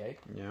crazy, eh?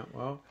 Yeah,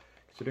 well,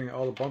 considering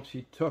all the bumps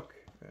he took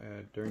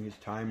during his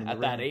time in the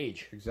ring. At that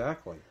age.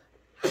 Exactly.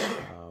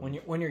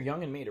 When you're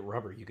young and made of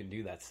rubber, you can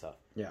do that stuff.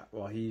 Yeah,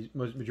 well,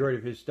 majority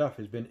of his stuff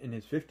has been in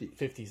his 50s.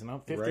 50s and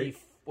up. 50, right?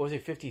 Was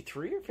it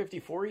 53 or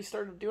 54 he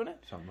started doing it?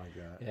 Something like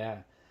that. Yeah.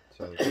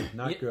 So,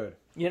 not good.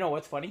 You know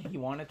what's funny? He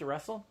wanted to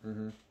wrestle.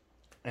 Mm-hmm.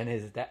 And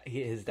his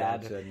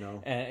dad said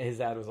no. And his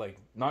dad was like,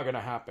 not going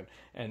to happen.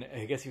 And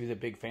I guess he was a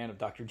big fan of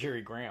Dr.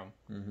 Jerry Graham.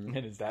 Mm-hmm.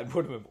 And his dad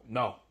would have been,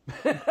 no.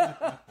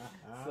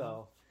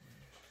 So.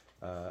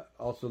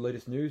 Also,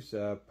 latest news,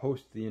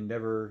 post the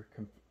Endeavor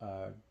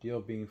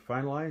deal being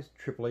finalized,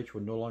 Triple H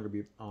will no longer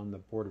be on the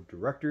board of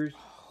directors.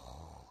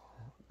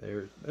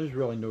 There's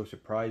really no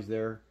surprise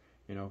there.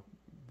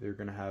 They're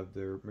going to have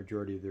their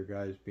majority of their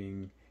guys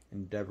being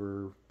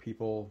Endeavor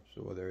people,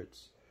 so whether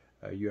it's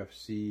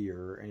UFC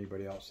or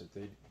anybody else that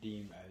they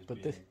deem as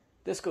but being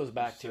this goes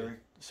back to,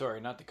 sorry,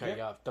 not to cut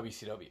you off,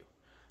 WCW.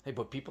 They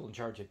put people in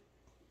charge that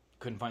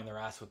couldn't find their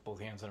ass with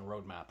both hands on a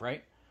roadmap,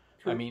 right?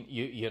 True. I mean,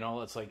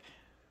 it's like,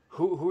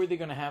 who are they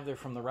going to have there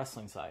from the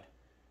wrestling side?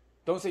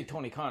 Don't say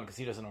Tony Khan, because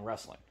he doesn't know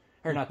wrestling.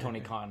 Or not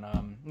Tony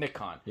Khan, Nick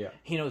Khan. Yeah.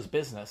 He knows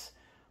business.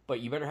 But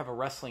you better have a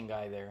wrestling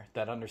guy there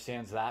that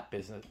understands that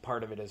business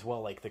part of it as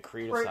well, like the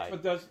creative side.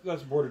 Right, but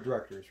that's board of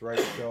directors, right?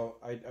 So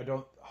I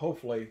don't,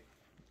 hopefully,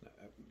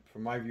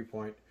 from my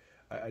viewpoint,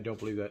 I don't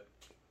believe that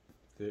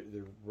they're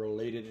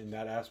related in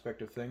that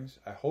aspect of things.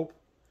 I hope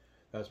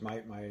That's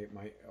my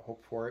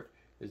hope for it,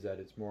 is that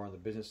it's more on the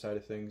business side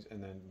of things,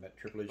 and then that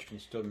Triple H can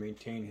still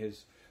maintain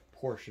his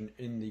portion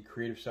in the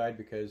creative side,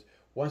 because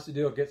once the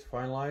deal gets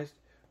finalized,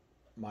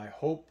 my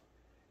hope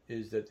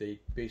is that they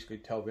basically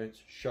tell Vince,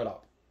 shut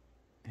up.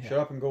 Yeah. Shut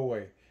up and go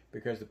away,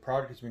 because the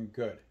product has been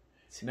good.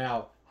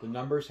 Now, the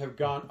numbers have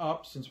gone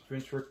up since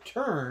Vince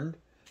returned,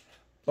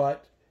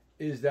 but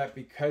is that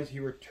because he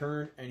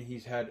returned and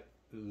he's had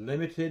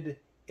limited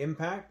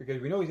impact?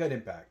 Because we know he's had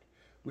impact.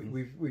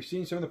 We've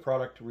seen some of the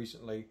product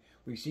recently.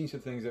 We've seen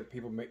some things that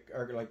people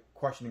are like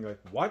questioning, like,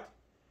 what?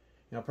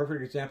 You know,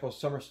 perfect example is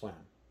SummerSlam,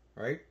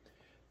 right?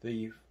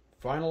 The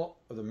final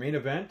of the main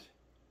event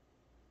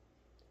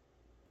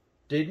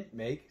didn't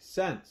make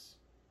sense.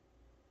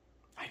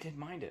 I didn't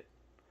mind it.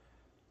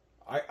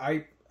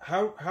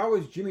 How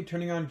is Jimmy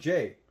turning on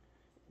Jay?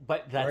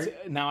 But that's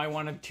right? Now I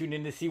want to tune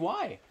in to see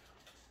why.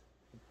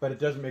 But it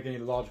doesn't make any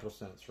logical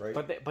sense, right?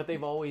 But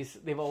they've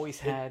always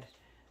had.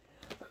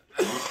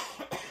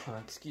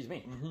 Excuse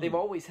me. Mm-hmm. They've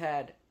always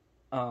had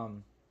a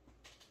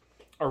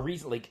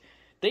reason. Like,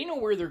 they know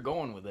where they're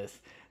going with this.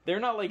 They're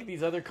not like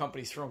these other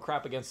companies throwing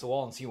crap against the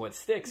wall and see what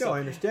sticks. No, I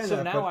understand that.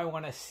 So now I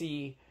want to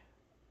see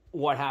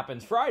what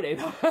happens Friday,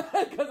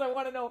 because I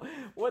want to know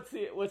what's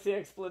the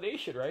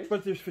explanation, right?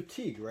 But there's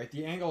fatigue, right?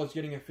 The angle is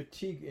getting a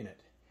fatigue in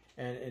it,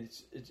 and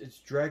it's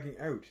dragging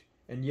out.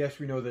 And yes,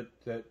 we know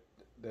that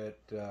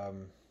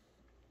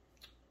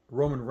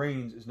Roman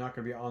Reigns is not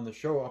going to be on the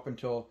show up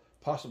until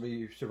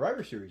possibly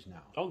Survivor Series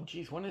now. Oh,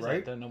 geez, when is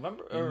right? that?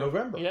 November? In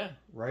November, yeah,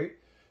 right.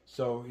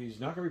 So he's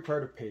not going to be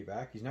part of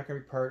Payback. He's not going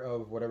to be part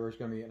of whatever is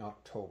going to be in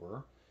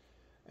October,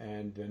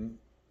 and then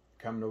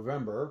come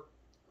November,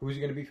 who's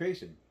he going to be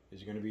facing?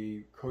 Is it going to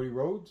be Cody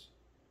Rhodes,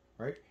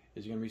 right?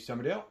 Is it going to be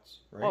somebody else,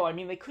 right? Well, I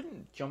mean, they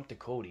couldn't jump to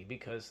Cody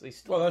because they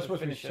still. Well, that's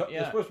supposed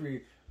to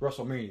be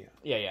WrestleMania.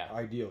 Yeah.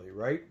 Ideally,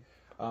 right?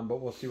 But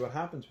we'll see what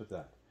happens with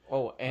that.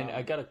 Oh, and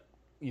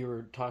you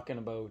were talking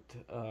about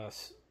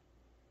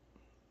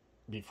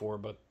before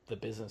about the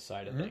business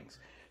side of things.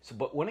 So,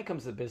 but when it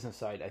comes to the business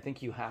side, I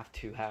think you have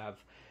to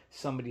have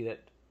somebody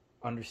that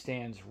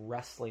understands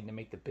wrestling to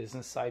make the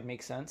business side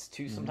make sense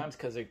too, sometimes,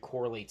 because it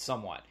correlates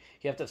somewhat.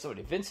 You have to have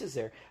somebody. Vince is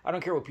there. I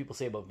don't care what people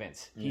say about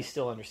Vince. He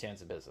still understands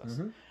the business.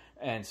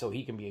 And so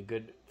he can be a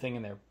good thing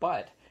in there.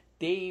 But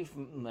Dave,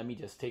 let me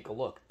just take a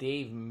look.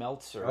 Dave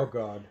Meltzer. Oh,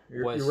 God.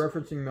 You're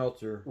referencing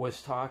Meltzer.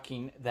 Was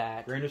talking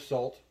that... Grain of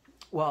salt.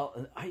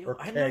 Well,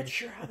 I'm not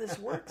sure how this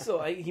works,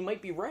 so he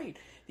might be right.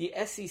 The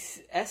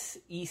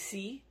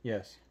SEC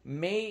yes.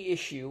 may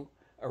issue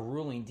a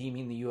ruling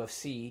deeming the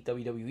UFC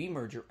WWE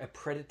merger a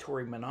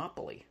predatory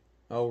monopoly.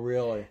 Oh,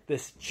 really?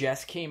 This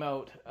just came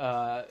out.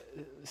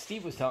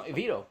 Steve was telling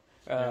Vito,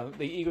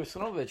 the Igor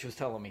Sinovich was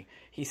telling me.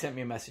 He sent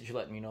me a message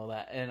letting me know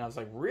that, and I was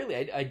like,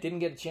 really? I didn't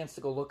get a chance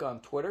to go look on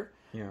Twitter.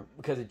 Yeah.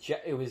 Because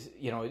it was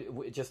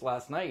just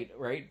last night,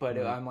 right? But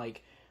I'm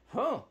like,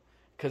 huh.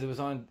 Because it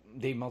was on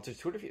Dave Meltzer's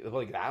Twitter feed.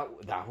 Like,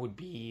 that would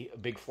be a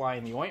big fly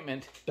in the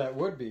ointment. That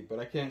would be, but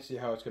I can't see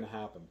how it's going to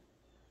happen.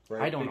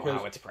 Right? I don't know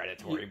how it's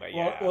predatory, but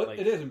Well,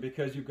 it isn't,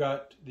 because you've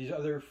got these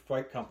other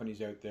fight companies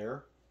out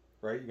there,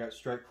 right? You got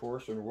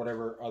Strikeforce or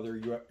whatever other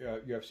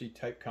UFC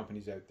type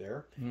companies out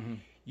there. Mm-hmm.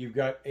 You've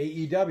got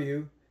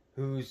AEW,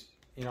 who's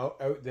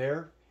out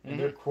there, and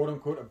they're quote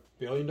unquote $1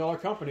 billion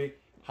company.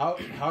 How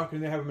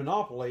can they have a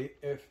monopoly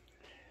if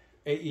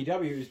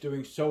AEW is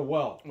doing so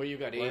well? Well, you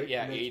got right?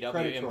 AEW,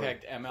 predatory.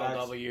 Impact,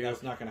 MLW.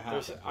 That's not going to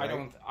happen.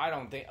 Right? I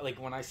don't think,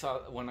 like, when I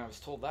was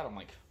told that, I'm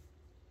like,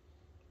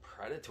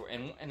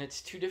 predatory, and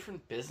it's two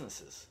different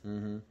businesses.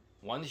 Mm-hmm.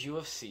 One's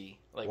UFC,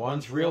 like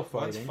one's real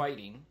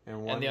fighting,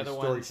 and the other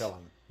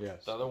storytelling.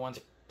 Yes, the other one's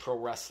pro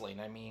wrestling.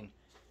 I mean,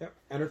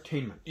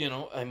 entertainment.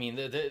 I mean,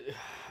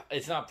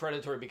 it's not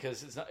predatory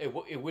because it's not.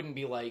 It wouldn't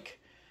be like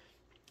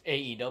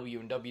AEW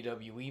and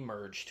WWE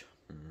merged.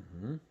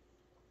 Mm-hmm.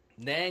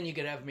 Then you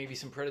could have maybe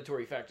some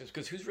predatory factors,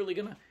 because who's really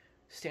gonna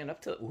stand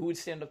up to? Who would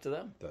stand up to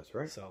them? That's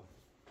right. So,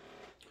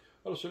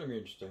 it'll certainly be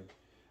interesting.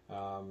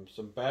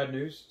 Some bad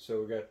news.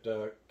 So we got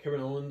Kevin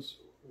Owens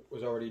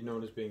was already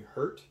known as being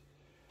hurt.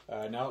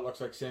 Now it looks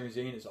like Sami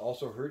Zayn is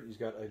also hurt. He's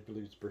got, I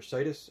believe, it's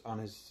bursitis on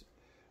his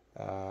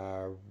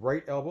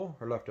right elbow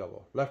or left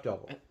elbow. Left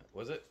elbow.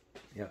 Was it?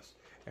 Yes.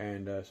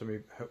 And somebody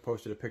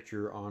posted a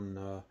picture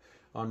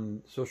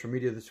on social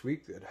media this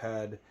week that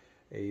had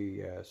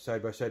a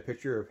side-by-side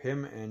picture of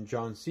him and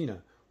John Cena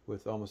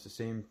with almost the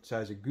same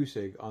size of goose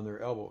egg on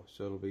their elbow.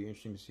 So it'll be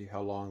interesting to see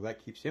how long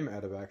that keeps him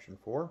out of action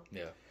for.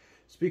 Yeah.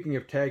 Speaking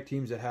of tag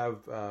teams that have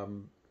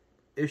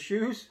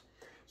issues,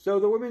 so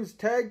the women's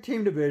tag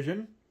team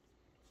division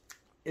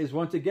is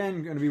once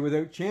again going to be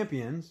without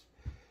champions.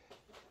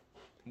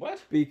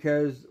 What?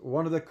 Because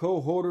one of the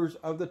co-holders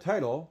of the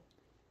title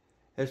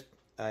has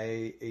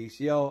a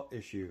ACL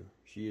issue.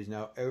 She is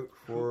now out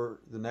for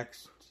the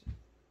next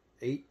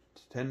 8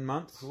 to 10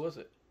 months. Who was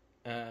it?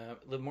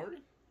 Liv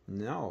Morgan?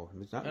 No,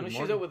 it's not. I know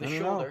she's out with the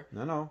shoulder.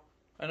 No.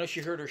 I know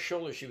she hurt her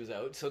shoulder. She was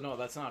out. So no,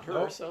 that's not her.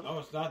 No, so no,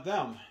 it's not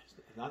them.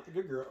 It's not the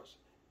good girls.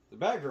 The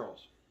bad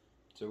girls.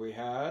 So we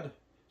had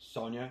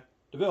Sonya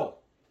Deville.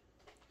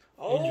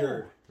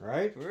 injured,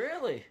 right?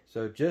 Really?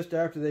 So just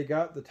after they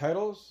got the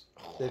titles,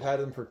 they've had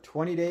them for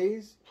 20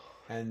 days,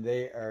 and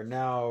they are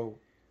now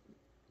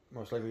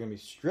most likely going to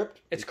be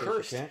stripped. It's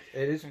cursed. It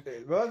is.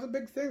 Well, it's a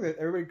big thing that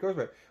everybody goes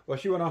by. Well,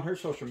 she went on her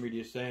social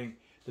media saying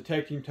the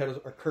tag team titles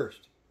are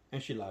cursed,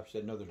 and she laughed. She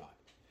said, "No, they're not."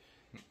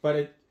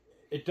 But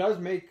it does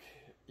make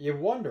you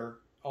wonder.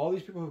 All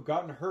these people who've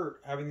gotten hurt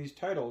having these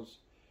titles,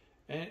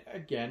 and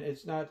again,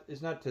 it's not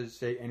to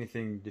say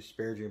anything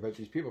disparaging about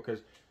these people,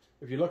 because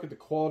if you look at the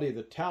quality of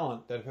the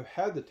talent that have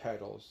had the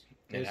titles,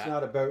 it's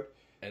not about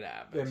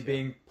them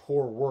being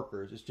poor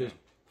workers. It's just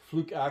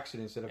fluke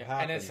accidents that have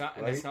happened.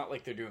 And it's not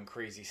like they're doing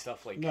crazy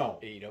stuff like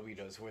AEW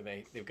does, where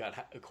they've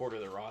got a quarter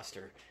of their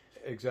roster.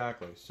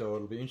 Exactly. So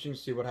it'll be interesting to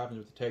see what happens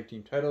with the tag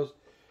team titles,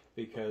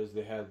 because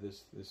they have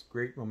this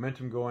great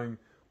momentum going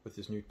with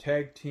this new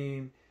tag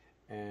team,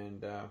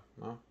 and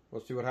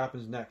we'll see what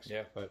happens next.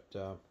 Yeah. But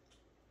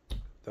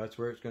that's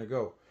where it's going to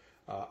go.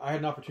 I had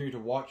an opportunity to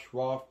watch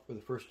Raw for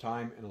the first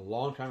time in a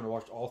long time, and I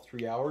watched all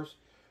 3 hours.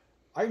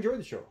 I enjoyed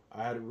the show.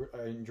 I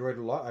enjoyed it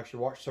a lot. I actually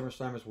watched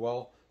SummerSlam as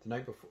well the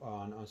night before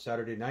on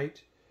Saturday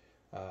night.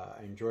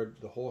 I enjoyed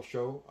the whole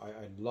show.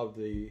 I loved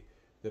the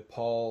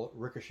Paul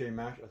Ricochet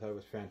match. I thought it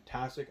was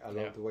fantastic. I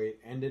loved the way it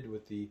ended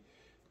with the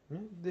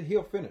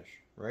heel finish.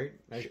 Right,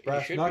 nice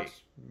brass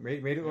nuts.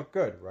 Made it look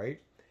good. Right.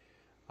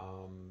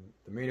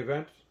 The main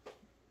event,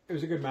 it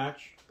was a good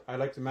match. I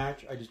liked the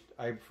match.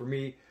 For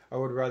me, I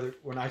would rather,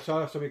 when I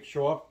saw somebody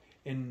show up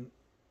in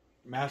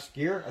masked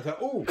gear, I thought,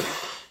 oh,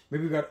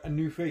 maybe we got a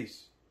new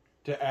face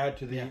to add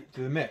to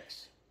the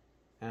mix.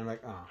 And I'm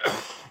like,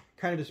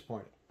 kind of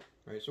disappointed.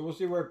 Right, so we'll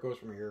see where it goes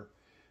from here.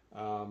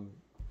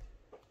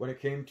 When it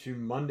came to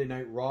Monday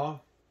Night Raw,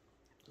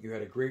 you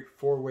had a great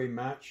 4-way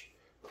match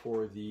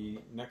for the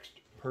next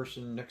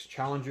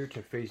challenger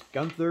to face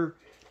Gunther.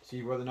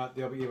 See whether or not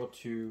they'll be able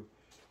to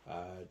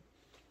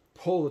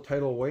pull the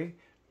title away.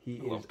 He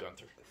is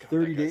Gunther.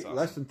 30 days, awesome.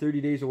 Less than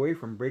 30 days away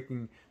from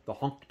breaking the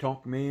Honky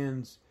Tonk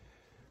Man's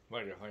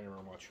thank you very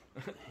much.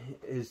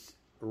 his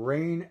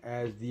reign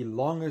as the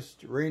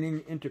longest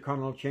reigning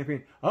Intercontinental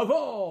Champion of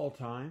all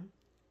time.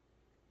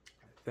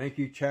 Thank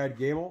you, Chad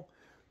Gable,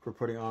 for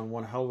putting on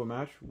one hell of a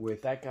match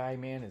with... That guy,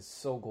 man, is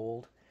so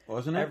gold.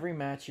 Wasn't it? Every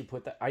match you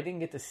put that... I didn't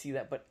get to see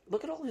that, but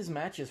look at all his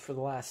matches for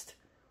the last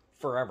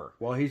forever.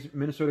 Well, he's a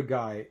Minnesota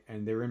guy,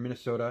 and they're in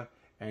Minnesota...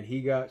 And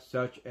he got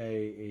such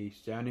a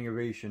standing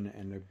ovation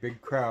and a big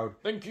crowd.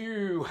 Thank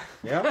you.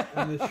 Yeah,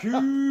 and the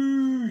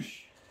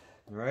shoosh.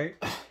 Right?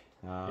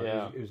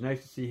 Yeah. It was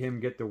nice to see him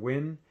get the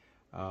win.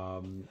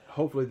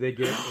 Hopefully they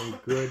get a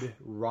good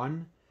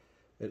run.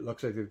 It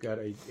looks like they've got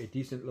a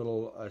decent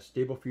little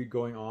stable feud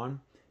going on.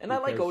 And I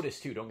like Otis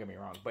too, don't get me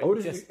wrong. But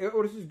Otis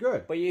is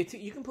good. But you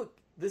can put...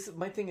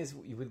 My thing is,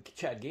 with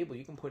Chad Gable,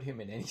 you can put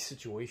him in any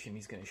situation,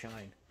 he's going to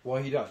shine.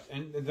 Well, he does.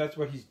 And that's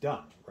what he's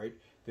done, right?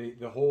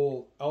 The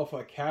whole Alpha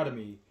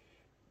Academy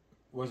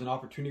was an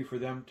opportunity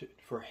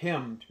for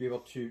him to be able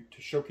to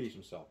showcase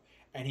himself,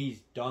 and he's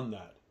done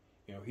that.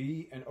 You know,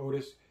 he and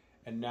Otis,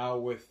 and now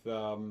with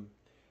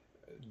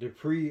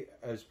Dupree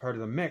as part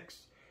of the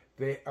mix,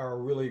 they are a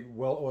really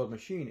well-oiled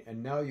machine.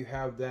 And now you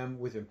have them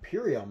with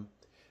Imperium.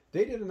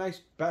 They did a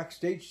nice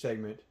backstage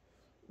segment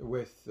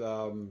with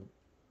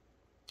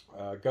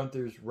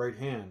Gunther's right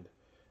hand.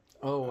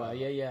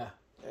 Yeah.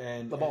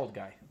 And the bald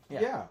guy.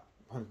 Yeah.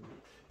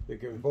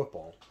 They're both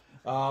bald.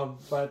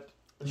 But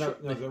no,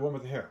 the one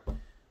with the hair.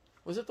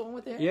 Was it the one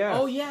with the hair? Yeah.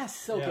 Oh,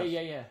 yes. Okay,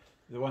 yes. Yeah.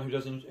 The one who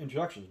does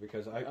introductions,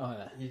 because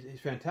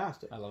he's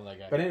fantastic. I love that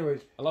guy. But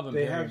anyways, I love him.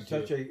 They have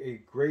such a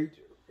great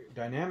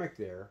dynamic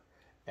there,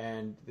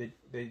 and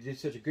they did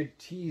such a good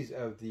tease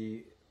of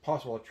the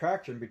possible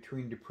attraction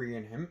between Dupree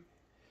and him,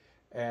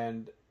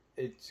 and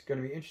it's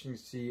going to be interesting to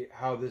see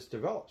how this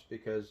develops,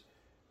 because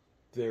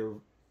they're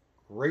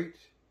great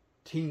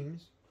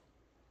teams.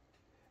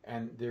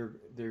 And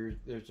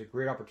there's a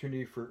great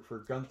opportunity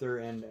for Gunther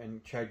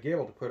and Chad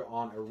Gable to put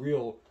on a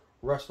real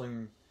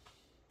wrestling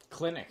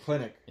clinic.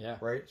 Yeah.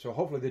 Right? So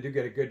hopefully they do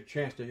get a good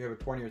chance to have a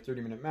 20 or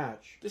 30 minute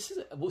match. This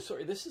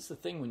is the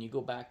thing when you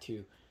go back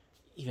to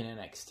even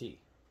NXT.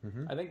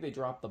 Mm-hmm. I think they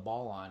dropped the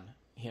ball on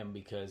him,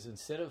 because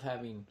instead of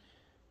having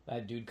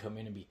that dude come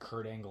in and be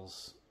Kurt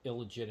Angle's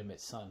illegitimate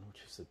son,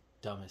 which was the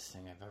dumbest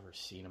thing I've ever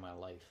seen in my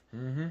life,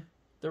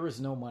 there was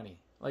no money.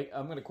 Like,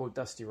 I'm going to quote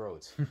Dusty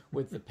Rhodes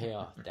with the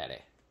payoff, daddy.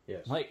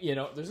 Yes. Like,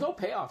 there's no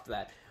payoff to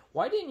that.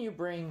 Why didn't you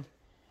bring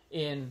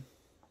in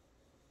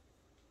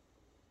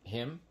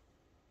him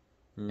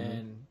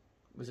and,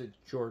 was it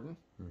Jordan,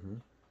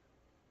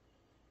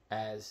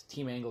 as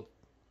Team Angle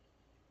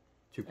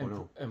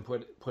 2.0 and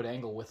put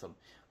Angle with them?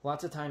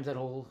 Lots of times that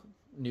whole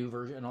new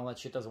version and all that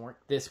shit doesn't work.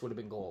 This would have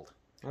been gold.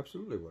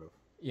 Absolutely would have.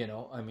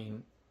 I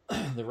mean,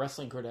 the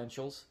wrestling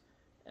credentials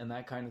and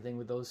that kind of thing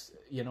with those,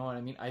 you know what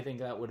I mean? I think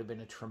that would have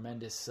been a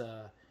tremendous...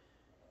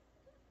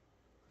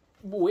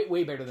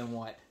 way better than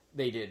what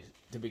they did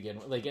to begin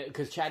with. Like,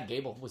 because Chad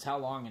Gable was how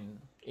long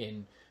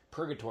in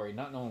purgatory,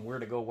 not knowing where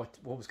to go, what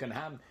was going to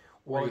happen.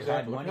 Well,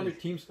 exactly. Look how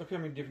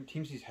many different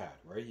teams he's had,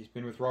 right? He's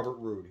been with Robert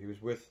Roode. He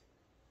was with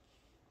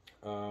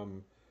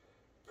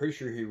pretty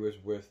sure he was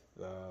with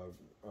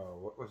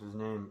what was his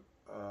name?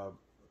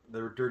 They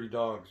were Dirty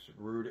Dogs,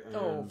 Rude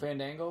and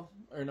Fandango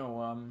or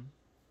no? I'm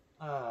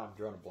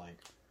drawing a blank.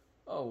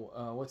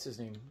 What's his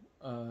name?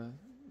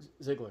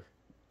 Ziggler.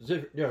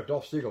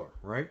 Dolph Ziggler,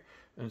 right?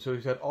 And so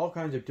he's had all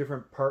kinds of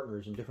different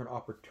partners and different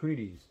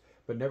opportunities,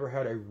 but never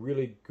had a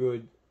really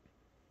good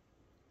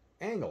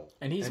angle.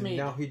 And he's made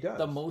now he does.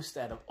 the most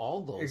out of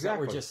all those that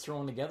were just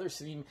thrown together.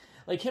 So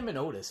like him and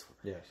Otis.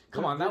 Yes.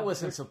 Come on, that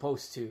wasn't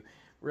supposed to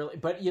really.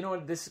 But you know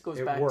what? This goes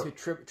back to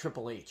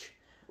Triple H.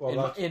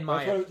 Well, that's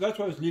what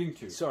I was leading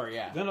to. Sorry,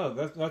 yeah. No,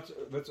 that's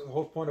the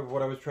whole point of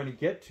what I was trying to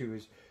get to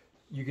is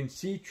you can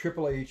see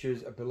Triple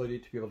H's ability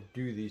to be able to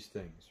do these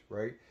things,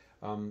 right?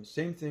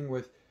 Same thing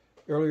with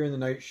earlier in the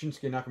night,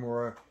 Shinsuke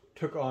Nakamura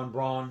took on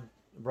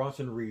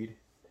Bronson Reed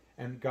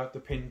and got the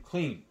pin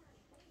clean,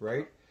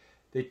 right?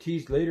 They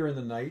teased later in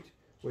the night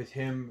with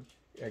him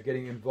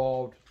getting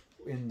involved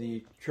in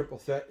the triple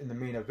threat in the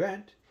main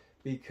event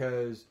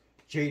because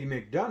JD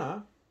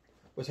McDonough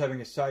was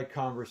having a side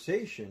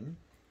conversation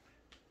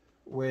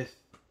with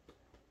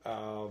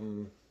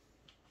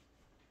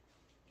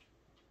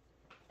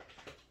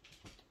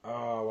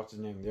what's his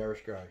name? The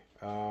Irish guy.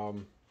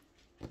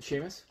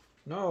 Sheamus?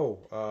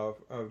 No,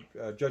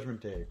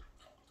 Judgment Day.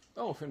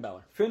 Oh, Finn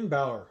Balor. Finn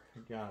Balor.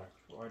 God,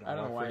 I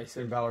don't know why I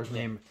said Finn Balor's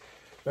name.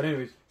 But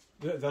anyways,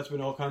 that's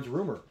been all kinds of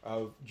rumor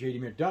of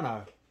JD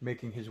McDonough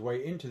making his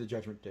way into the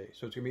Judgment Day.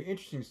 So it's going to be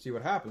interesting to see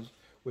what happens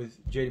with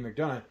JD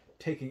McDonough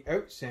taking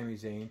out Sami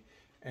Zayn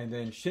and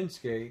then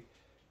Shinsuke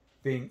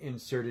being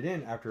inserted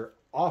in after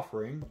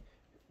offering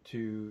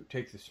to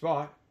take the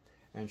spot.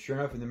 And sure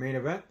enough, in the main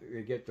event,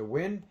 they get the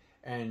win,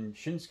 and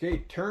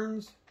Shinsuke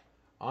turns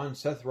on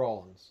Seth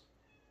Rollins.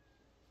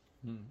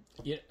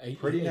 Yeah,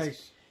 pretty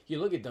nice. You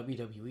look at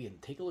WWE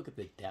and take a look at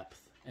the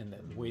depth and the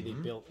way they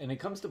built, and it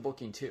comes to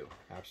booking too.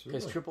 Absolutely,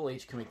 because Triple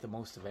H can make the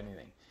most of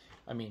anything.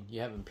 I mean,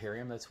 you have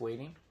Imperium that's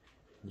waiting.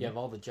 You have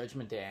all the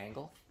Judgment Day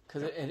angle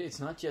because it's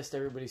not just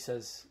everybody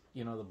says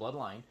the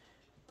Bloodline.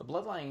 The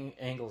Bloodline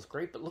angle is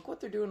great, but look what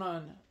they're doing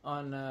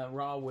on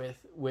Raw with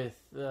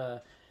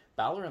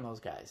Balor and those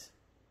guys.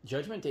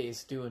 Judgment Day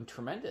is doing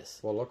tremendous.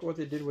 Well, look what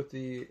they did with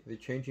the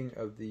changing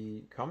of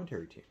the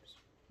commentary teams,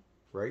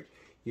 right?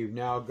 You've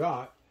now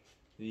got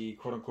the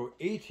quote-unquote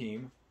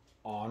A-team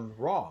on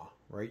Raw,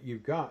 right?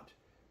 You've got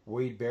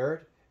Wade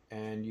Barrett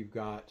and you've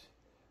got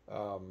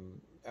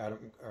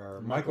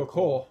Michael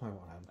Cole. I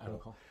want Adam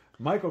Cole.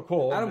 Michael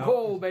Cole. Adam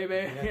Cole,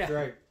 baby. That's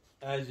right.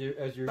 As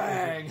your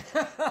bang.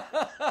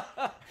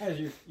 As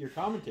your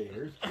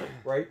commentators,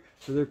 right?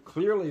 So they're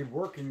clearly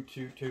working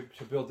to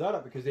build that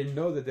up because they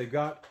know that they've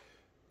got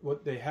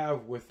what they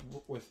have with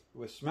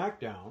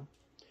SmackDown.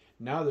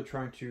 Now they're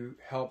trying to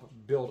help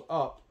build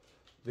up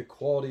the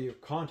quality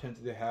of content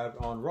that they have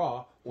on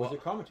Raw with the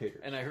commentators.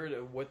 And I heard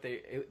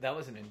that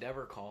was an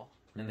Endeavor call,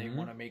 and they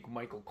want to make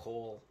Michael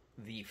Cole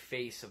the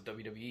face of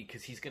WWE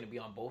because he's going to be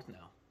on both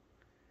now.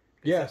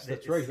 Yes,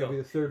 that's right. He's going to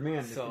be the third man.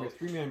 It's going to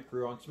be a 3-man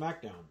crew on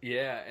SmackDown.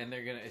 Yeah, and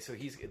they're going to. So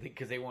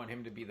because they want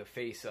him to be the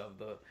face of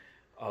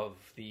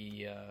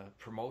the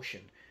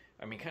promotion.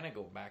 I mean, kind of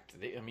go back to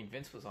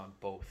Vince was on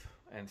both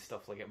and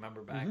stuff like it.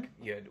 Remember back?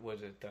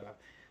 Was it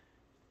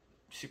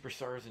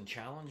Superstars and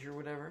Challenge or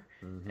whatever?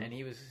 And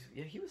he was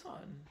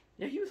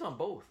on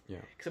both. Yeah,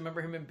 because I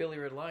remember him and Billy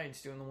Red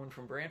Lyons doing the one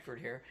from Brantford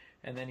here,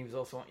 and then he was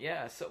also on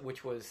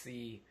which was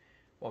the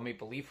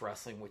Maple Leaf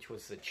Wrestling, which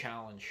was the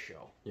Challenge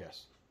show.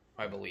 Yes.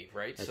 I believe,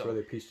 right? That's where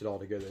they pieced it all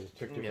together. They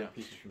took different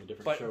pieces from the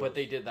different shows. But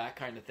they did that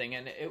kind of thing,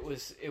 and it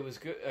was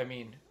good. I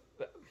mean,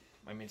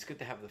 it's good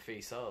to have the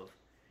face of,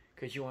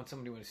 because you want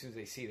somebody when as soon as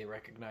they see, they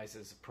recognize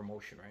as a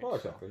promotion, right? Well,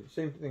 exactly.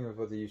 Same thing with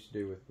what they used to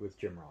do with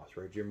Jim Ross,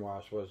 right? Jim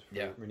Ross was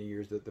for many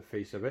years the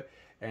face of it,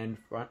 and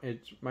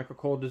Michael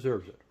Cole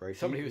deserves it, right?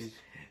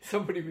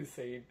 Somebody was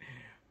saying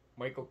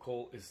Michael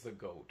Cole is the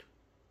GOAT.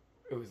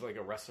 It was like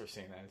a wrestler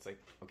saying that. It's like,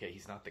 okay,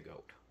 he's not the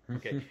GOAT.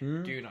 Okay,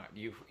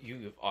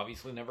 you've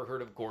obviously never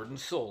heard of Gordon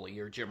Soley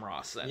or Jim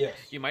Ross. Then. Yes.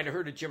 You might have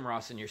heard of Jim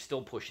Ross, and you're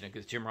still pushing it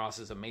because Jim Ross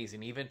is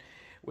amazing. Even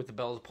with the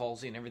Bell's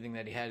palsy and everything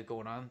that he had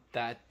going on,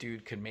 that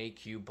dude can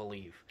make you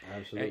believe.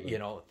 Absolutely.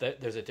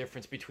 There's a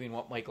difference between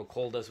what Michael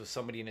Cole does with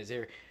somebody in his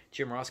ear.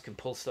 Jim Ross can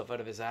pull stuff out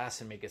of his ass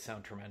and make it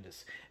sound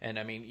tremendous. And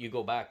I mean,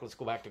 let's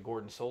go back to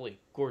Gordon Soley.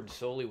 Gordon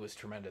Soley was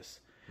tremendous.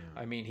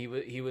 Yeah. I mean,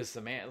 he was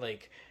the man.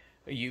 Like.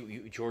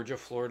 You Georgia,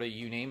 Florida,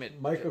 you name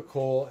it. Michael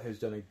Cole has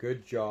done a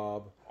good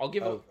job. I'll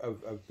give him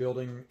of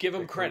building. Give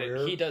him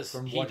credit. He does.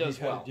 He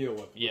does well. Had to deal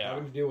with.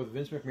 Having to deal with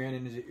Vince McMahon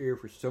in his ear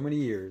for so many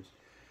years,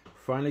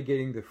 finally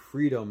getting the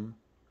freedom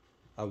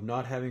of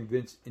not having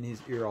Vince in his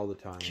ear all the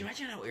time. Can you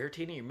imagine how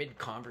irritating you're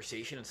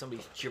mid-conversation and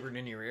somebody's gibbering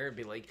in your ear? It'd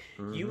be like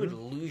you would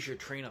lose your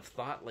train of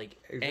thought like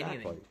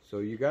anything. So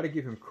you got to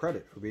give him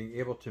credit for being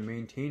able to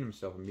maintain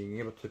himself and being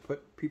able to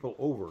put people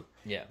over.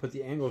 Yeah. Put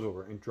the angles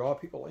over and draw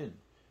people in.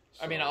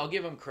 So, I mean, I'll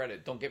give him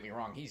credit. Don't get me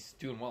wrong. He's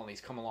doing well, and he's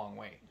come a long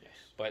way. Yes.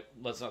 But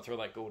let's not throw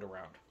that goat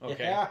around,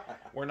 okay? Yeah.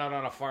 We're not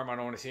on a farm. I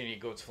don't want to see any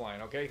goats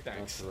flying, okay?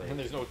 Thanks. Right. And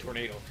there's no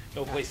tornado.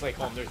 No place like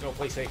home. There's no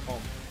place like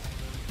home.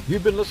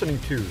 You've been listening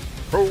to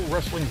Pro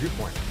Wrestling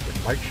Viewpoint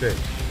with Mike Shea.